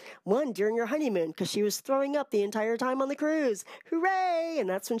pill. One during her honeymoon, because she was throwing up the entire time on the cruise. Hooray! And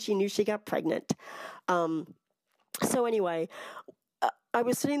that's when she knew she got pregnant. So anyway, I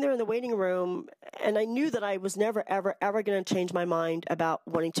was sitting there in the waiting room, and I knew that I was never, ever, ever going to change my mind about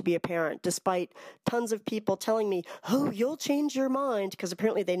wanting to be a parent, despite tons of people telling me, oh, you'll change your mind, because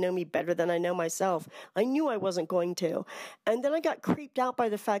apparently they know me better than I know myself. I knew I wasn't going to. And then I got creeped out by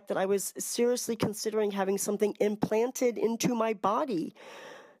the fact that I was seriously considering having something implanted into my body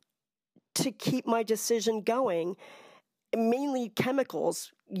to keep my decision going. Mainly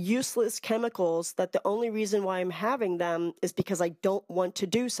chemicals, useless chemicals, that the only reason why I'm having them is because I don't want to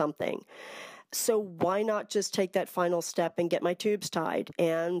do something. So why not just take that final step and get my tubes tied?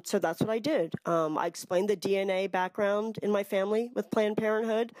 And so that's what I did. I explained the DNA background in my family with Planned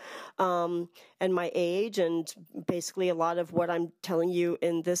Parenthood, and my age, and basically a lot of what I'm telling you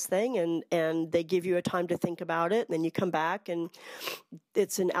in this thing. And they give you a time to think about it. And then you come back, and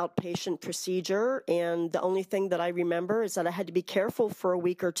it's an outpatient procedure. And the only thing that I remember is that I had to be careful for a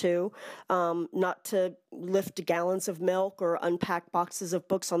week or two, not to lift gallons of milk or unpack boxes of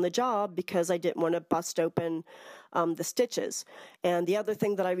books on the job, because I didn't want to bust open the stitches. And the other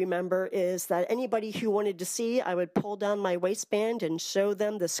thing that I remember is that anybody who wanted to see, I would pull down my waistband and show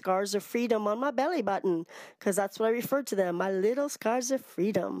them the scars of freedom on my belly button, because that's what I referred to them, my little scars of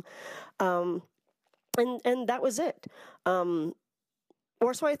freedom. And that was it.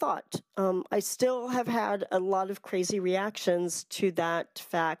 Or so I thought. I still have had a lot of crazy reactions to that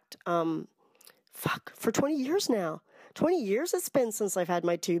fact. For 20 years now. 20 years it's been since I've had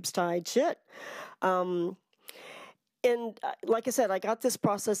my tubes tied. Shit. And like I said, I got this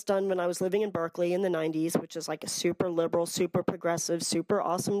process done when I was living in Berkeley in the 90s, which is like a super liberal, super progressive, super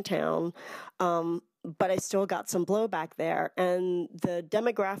awesome town. But I still got some blowback there. And the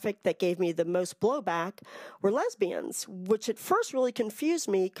demographic that gave me the most blowback were lesbians, which at first really confused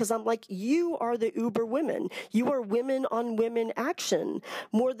me, because I'm like, you are the uber women. You are women on women action.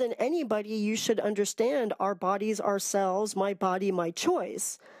 More than anybody, you should understand our bodies, ourselves, my body, my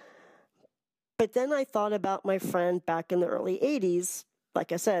choice. But then I thought about my friend back in the early 80s.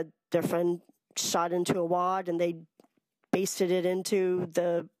 Like I said, their friend shot into a wad, and they basted it into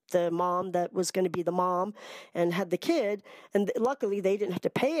the the mom that was going to be the mom and had the kid. And luckily they didn't have to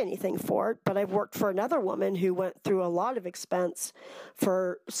pay anything for it. But I've worked for another woman who went through a lot of expense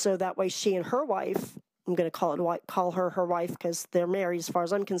so that way she and her wife, I'm going to call her wife because they're married as far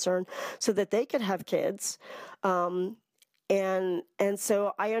as I'm concerned, so that they could have kids. And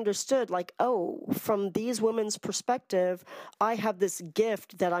so I understood, like, oh, from these women's perspective, I have this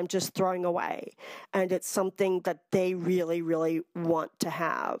gift that I'm just throwing away. And it's something that they really, really want to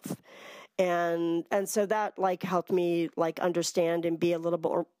have. And so that, like, helped me, like, understand and be a little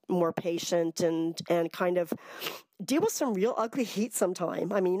bit more patient and kind of deal with some real ugly heat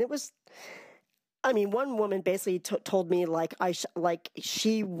sometime. I mean, one woman basically told me, like,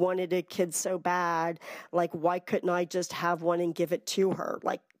 she wanted a kid so bad, like, why couldn't I just have one and give it to her?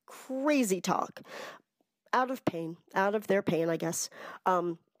 Like, crazy talk. Out of their pain, I guess.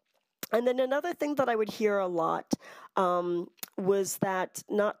 And then another thing that I would hear a lot was that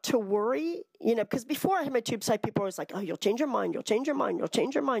not to worry, because before I had my tubes tied, people were always like, oh, you'll change your mind, you'll change your mind, you'll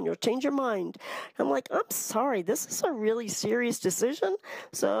change your mind, you'll change your mind. And I'm like, I'm sorry, this is a really serious decision.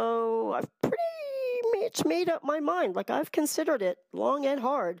 So I've pretty much made up my mind. Like, I've considered it long and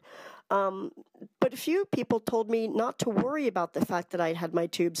hard. But a few people told me not to worry about the fact that I'd had my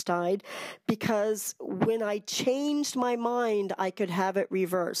tubes tied, because when I changed my mind, I could have it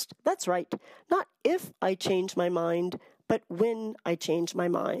reversed. That's right. Not if I changed my mind, but when I changed my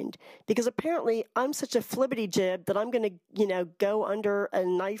mind. Because apparently I'm such a flibbity jib that I'm going to, go under a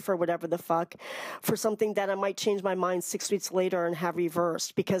knife or whatever the fuck for something that I might change my mind 6 weeks later and have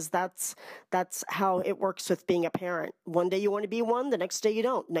reversed, because that's how it works with being a parent. One day you want to be one, the next day you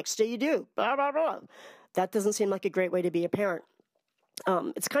don't. Next day you do. Blah, blah, blah. That doesn't seem like a great way to be a parent.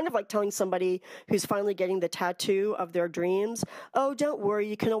 It's kind of like telling somebody who's finally getting the tattoo of their dreams, oh, don't worry,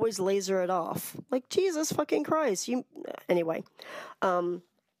 you can always laser it off. Like, Jesus fucking Christ. Anyway. And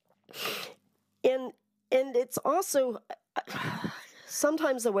it's also,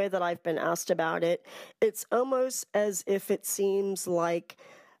 sometimes the way that I've been asked about it, it's almost as if it seems like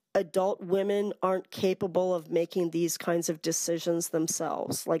adult women aren't capable of making these kinds of decisions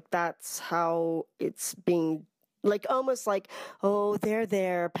themselves. Like, that's how it's being, like, almost like, oh,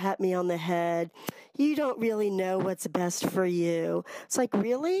 there, pat me on the head. You don't really know what's best for you. It's like,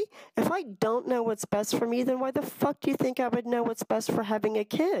 really? If I don't know what's best for me, then why the fuck do you think I would know what's best for having a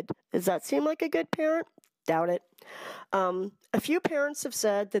kid? Does that seem like a good parent? Doubt it. A few parents have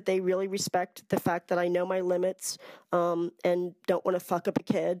said that they really respect the fact that I know my limits and don't want to fuck up a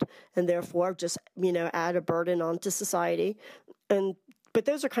kid, and therefore just, add a burden onto society. But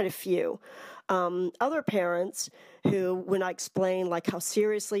those are kind of few. Other parents who, when I explain, like, how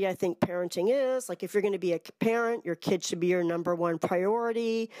seriously I think parenting is, like, if you're going to be a parent, your kid should be your number one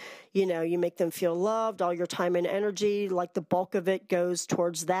priority. You make them feel loved, all your time and energy, like, the bulk of it goes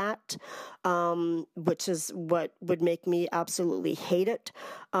towards that, which is what would make me absolutely hate it.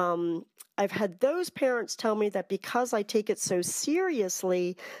 I've had those parents tell me that because I take it so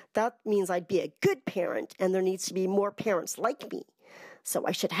seriously, that means I'd be a good parent, and there needs to be more parents like me. So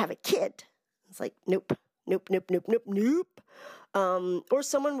I should have a kid. It's like, nope. Or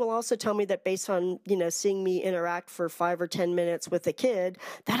someone will also tell me that based on, seeing me interact for 5 or 10 minutes with a kid,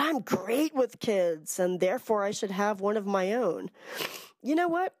 that I'm great with kids, and therefore I should have one of my own. You know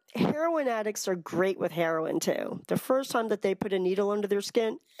what? Heroin addicts are great with heroin, too. The first time that they put a needle under their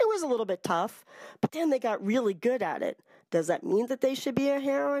skin, it was a little bit tough, but then they got really good at it. Does that mean that they should be a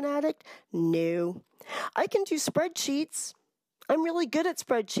heroin addict? No. I can do spreadsheets. I'm really good at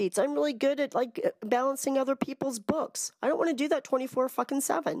spreadsheets. I'm really good at, like, balancing other people's books. I don't want to do that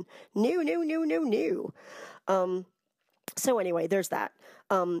 24/7. No. So anyway, there's that.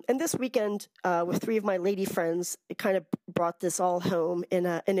 And this weekend, with 3 of my lady friends, it kind of brought this all home in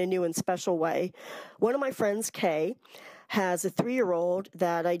a new and special way. One of my friends, Kay, has a 3-year-old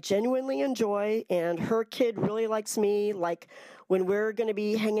that I genuinely enjoy, and her kid really likes me. Like, when we're going to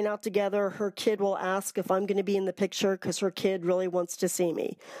be hanging out together, her kid will ask if I'm going to be in the picture because her kid really wants to see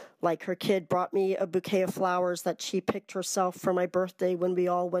me. Like, her kid brought me a bouquet of flowers that she picked herself for my birthday when we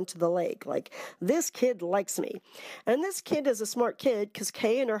all went to the lake. Like, this kid likes me. And this kid is a smart kid because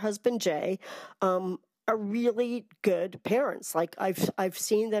Kay and her husband, Jay, are really good parents. Like, I've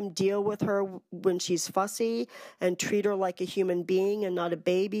seen them deal with her when she's fussy and treat her like a human being and not a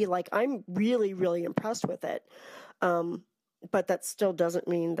baby. Like, I'm really, really impressed with it. But that still doesn't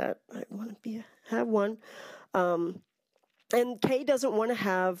mean that I want to have one. And Kay doesn't want to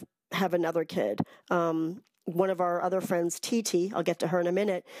have another kid. One of our other friends, TT, I'll get to her in a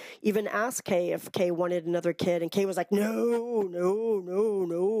minute, even asked Kay if Kay wanted another kid, and Kay was like,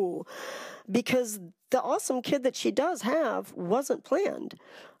 no, because the awesome kid that she does have wasn't planned.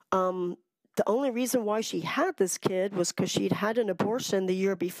 The only reason why she had this kid was because she'd had an abortion the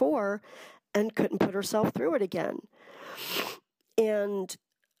year before and couldn't put herself through it again. And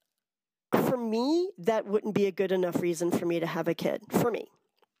for me, that wouldn't be a good enough reason for me to have a kid, for me.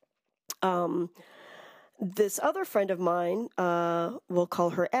 This other friend of mine, we'll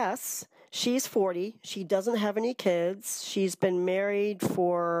call her S, she's 40. She doesn't have any kids. She's been married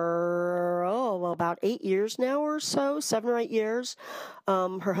for, about 8 years now or so, 7 or 8 years.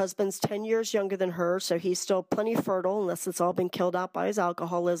 Her husband's 10 years younger than her, so he's still plenty fertile, unless it's all been killed out by his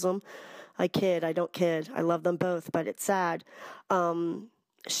alcoholism. I don't kid. I love them both, but it's sad.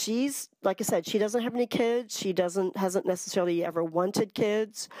 She's, like I said, she doesn't have any kids. She hasn't necessarily ever wanted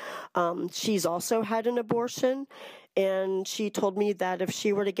kids. She's also had an abortion, and she told me that if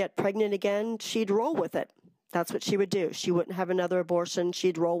she were to get pregnant again, she'd roll with it. That's what she would do. She wouldn't have another abortion.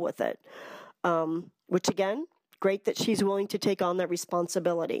 She'd roll with it. Which again, great that she's willing to take on that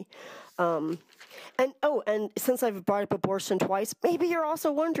responsibility. And since I've brought up abortion twice, maybe you're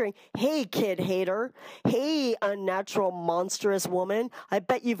also wondering, hey, kid hater, hey, unnatural, monstrous woman, I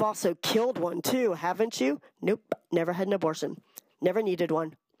bet you've also killed one too, haven't you? Nope, never had an abortion. Never needed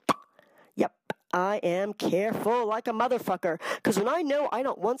one. Yep, I am careful like a motherfucker, because when I know I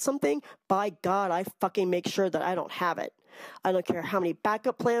don't want something, by God, I fucking make sure that I don't have it. I don't care how many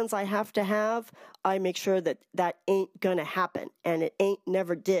backup plans I have to have. I make sure that that ain't gonna happen, and it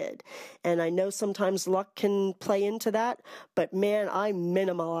never did. And I know sometimes luck can play into that, but man, I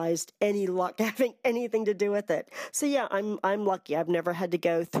minimalized any luck having anything to do with it. So yeah, I'm lucky. I've never had to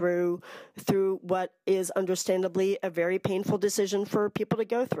go through what is understandably a very painful decision for people to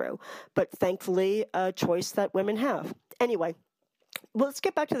go through, but thankfully a choice that women have. Anyway, well, let's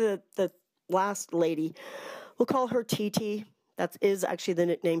get back to the last lady. We'll call her TT. That is actually the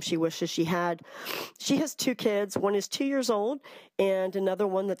nickname she wishes she had. She has 2 kids. One is 2 years old and another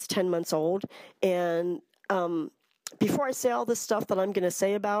one that's 10 months old. And before I say all this stuff that I'm going to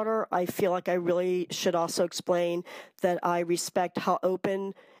say about her, I feel like I really should also explain that I respect how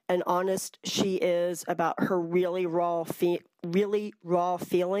open and honest she is about her really raw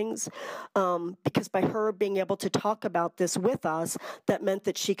feelings, because by her being able to talk about this with us, that meant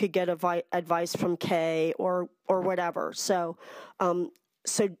that she could get advice from Kay or whatever. So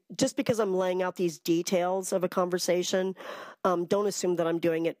just because I'm laying out these details of a conversation, don't assume that I'm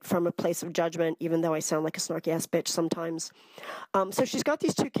doing it from a place of judgment, even though I sound like a snarky ass bitch sometimes. So she's got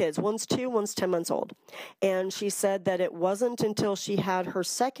these 2 kids. One's 2, one's 10 months old. And she said that it wasn't until she had her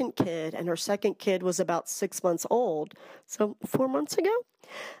second kid, and her second kid was about 6 months old, so 4 months ago,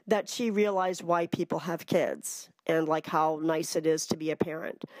 that she realized why people have kids and like how nice it is to be a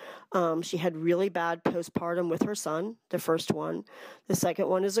parent. She had really bad postpartum with her son, the first one. The second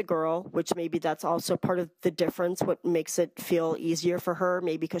one is a girl, which maybe that's also part of the difference, what makes it feel easier for her,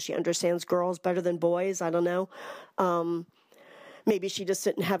 maybe because she understands girls better than boys, I don't know. Maybe she just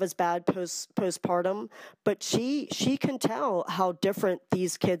didn't have as bad postpartum, but she can tell how different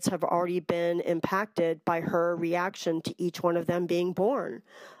these kids have already been impacted by her reaction to each one of them being born.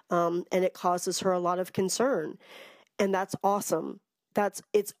 And it causes her a lot of concern. And that's awesome.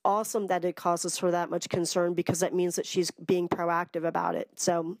 It's awesome that it causes her that much concern, because that means that she's being proactive about it.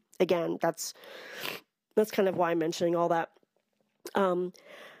 So again, that's kind of why I'm mentioning all that.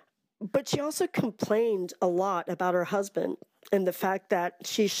 But she also complained a lot about her husband and the fact that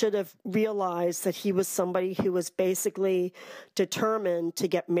she should have realized that he was somebody who was basically determined to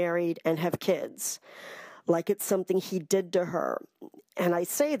get married and have kids, like it's something he did to her. And I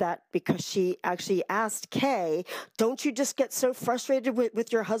say that because she actually asked Kay, don't you just get so frustrated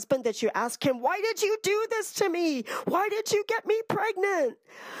with your husband that you ask him, why did you do this to me? Why did you get me pregnant?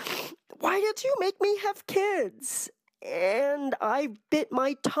 Why did you make me have kids? And I bit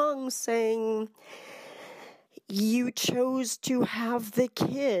my tongue saying, you chose to have the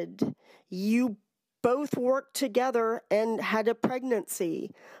kid. You both worked together and had a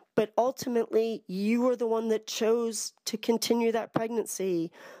pregnancy. But ultimately, you were the one that chose to continue that pregnancy.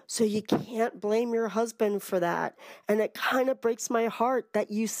 So you can't blame your husband for that. And it kind of breaks my heart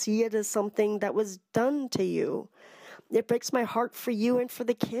that you see it as something that was done to you. It breaks my heart for you and for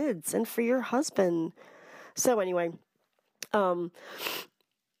the kids and for your husband. So anyway,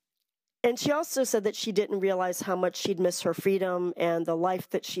 and she also said that she didn't realize how much she'd miss her freedom and the life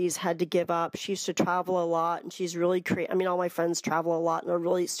that she's had to give up. She used to travel a lot, and she's really creative. I mean, all my friends travel a lot and are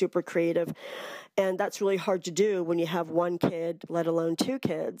really super creative. And that's really hard to do when you have 1 kid, let alone 2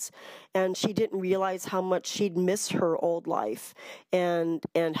 kids. And she didn't realize how much she'd miss her old life and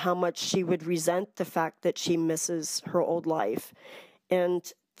how much she would resent the fact that she misses her old life.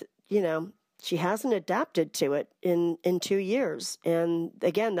 And, she hasn't adapted to it in 2 years. And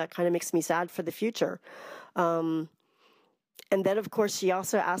again, that kind of makes me sad for the future. And then, of course, she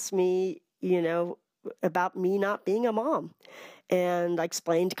also asked me, about me not being a mom. And I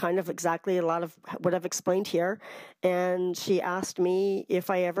explained kind of exactly a lot of what I've explained here. And she asked me if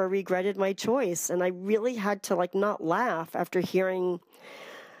I ever regretted my choice. And I really had to not laugh after hearing,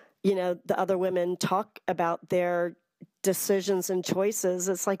 the other women talk about their decisions and choices.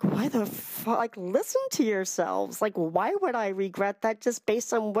 It's like, why the fuck? Listen to yourselves. Why would I regret that just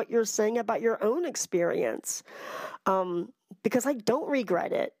based on what you're saying about your own experience? Because I don't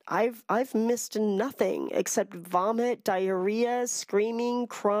regret it. I've missed nothing except vomit, diarrhea, screaming,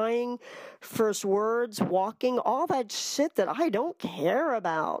 crying, first words, walking, all that shit that I don't care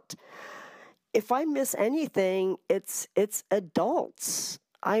about. If I miss anything, it's adults.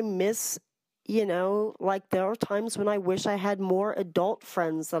 I miss, there are times when I wish I had more adult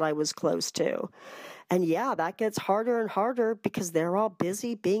friends that I was close to. And yeah, that gets harder and harder because they're all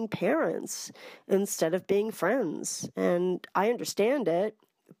busy being parents instead of being friends. And I understand it,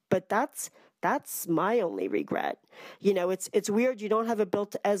 but that's my only regret. It's weird. You don't have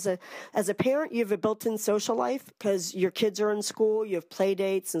as a parent, you have a built-in social life because your kids are in school, you have play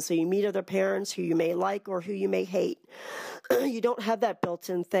dates, and so you meet other parents who you may like or who you may hate. You don't have that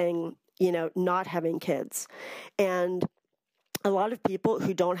built-in thing, not having kids. And a lot of people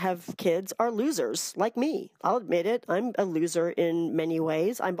who don't have kids are losers, like me. I'll admit it. I'm a loser in many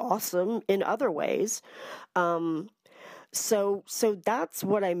ways. I'm awesome in other ways. So that's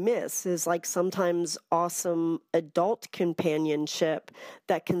what I miss is sometimes awesome adult companionship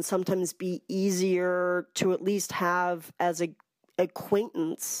that can sometimes be easier to at least have as a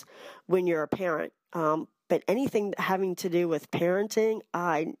acquaintance when you're a parent. But anything having to do with parenting,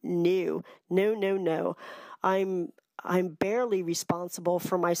 I knew. No. I'm barely responsible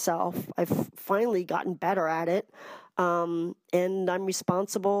for myself. I've finally gotten better at it. And I'm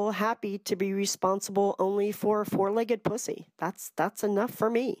happy to be responsible only for a 4-legged pussy. That's enough for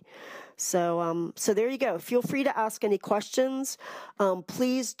me. So there you go. Feel free to ask any questions.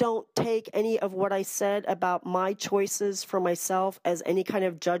 Please don't take any of what I said about my choices for myself as any kind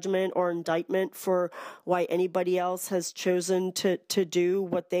of judgment or indictment for why anybody else has chosen to do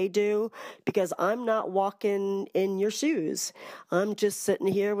what they do, because I'm not walking in your shoes. I'm just sitting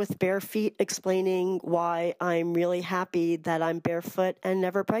here with bare feet explaining why I'm really happy that I'm barefoot and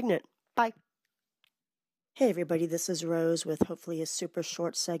never pregnant. Bye. Hey everybody, this is Rose with hopefully a super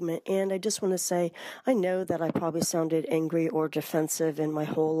short segment, and I just want to say I know that I probably sounded angry or defensive in my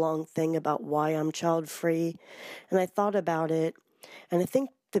whole long thing about why I'm child-free, and I thought about it, and I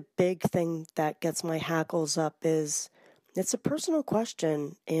think the big thing that gets my hackles up is it's a personal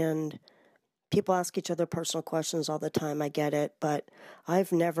question, and people ask each other personal questions all the time, I get it, but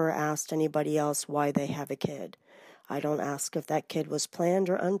I've never asked anybody else why they have a kid. I don't ask if that kid was planned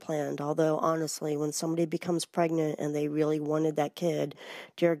or unplanned, although honestly, when somebody becomes pregnant and they really wanted that kid,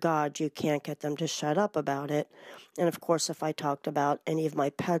 dear God, you can't get them to shut up about it. And of course, if I talked about any of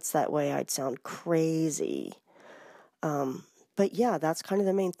my pets that way, I'd sound crazy. But yeah, that's kind of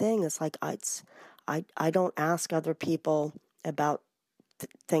the main thing. It's I don't ask other people about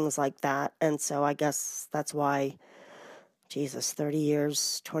things like that. And so I guess that's why 20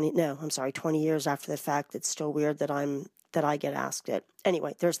 years after the fact, it's still weird that I get asked it.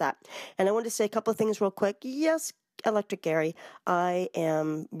 Anyway, there's that. And I wanted to say a couple of things real quick. Yes, Electric Gary, I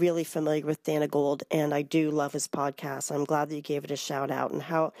am really familiar with Dana Gould, and I do love his podcast. I'm glad that you gave it a shout out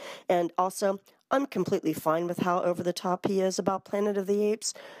and also I'm completely fine with how over the top he is about Planet of the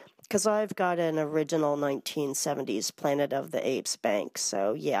Apes, because I've got an original 1970s Planet of the Apes bank,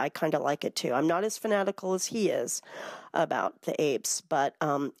 so yeah, I kind of like it too. I'm not as fanatical as he is about the apes, but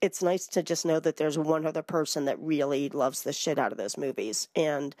it's nice to just know that there's one other person that really loves the shit out of those movies,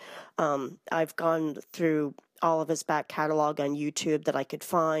 and I've gone through all of his back catalog on YouTube that I could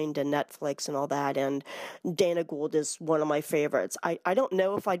find and Netflix and all that, and Dana Gould is one of my favorites. I don't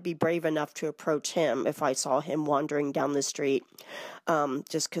know if I'd be brave enough to approach him if I saw him wandering down the street,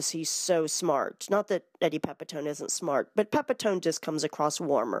 just because he's so smart. Not that Eddie Pepitone isn't smart, but Pepitone just comes across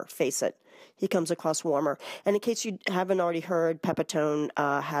warmer, face it. He comes across warmer. And in case you haven't already heard, Pepitone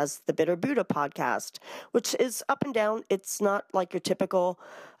has the Bitter Buddha podcast, which is up and down. It's not like your typical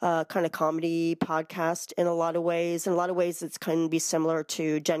kind of comedy podcast in a lot of ways. In a lot of ways, it's kind of be similar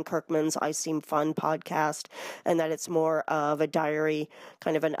to Jen Kirkman's I Seem Fun podcast, and that it's more of a diary,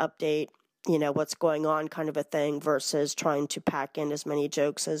 kind of an update what's going on kind of a thing versus trying to pack in as many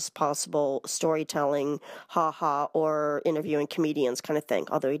jokes as possible, storytelling, haha, or interviewing comedians kind of thing,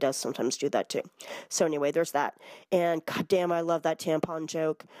 although he does sometimes do that too. So anyway, there's that. And goddamn, I love that tampon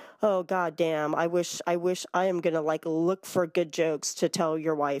joke. Oh, goddamn, I wish I am going to look for good jokes to tell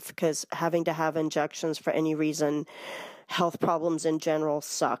your wife, because having to have injections for any reason, health problems in general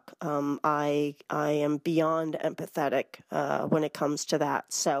suck. I am beyond empathetic when it comes to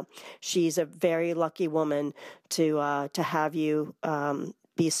that. So she's a very lucky woman to have you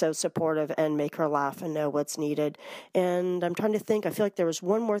be so supportive and make her laugh and know what's needed. And I'm trying to think. I feel like there was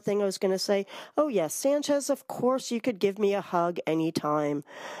one more thing I was going to say. Oh, yes, Sanchez, of course you could give me a hug anytime.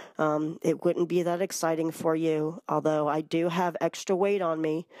 It wouldn't be that exciting for you, although I do have extra weight on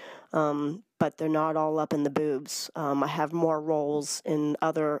me. But they're not all up in the boobs. I have more rolls in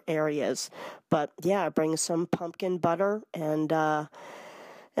other areas. But yeah, bring some pumpkin butter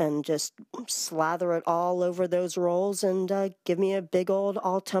and just slather it all over those rolls and give me a big old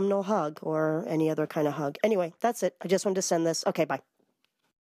autumnal hug or any other kind of hug. Anyway, that's it. I just wanted to send this. Okay, bye.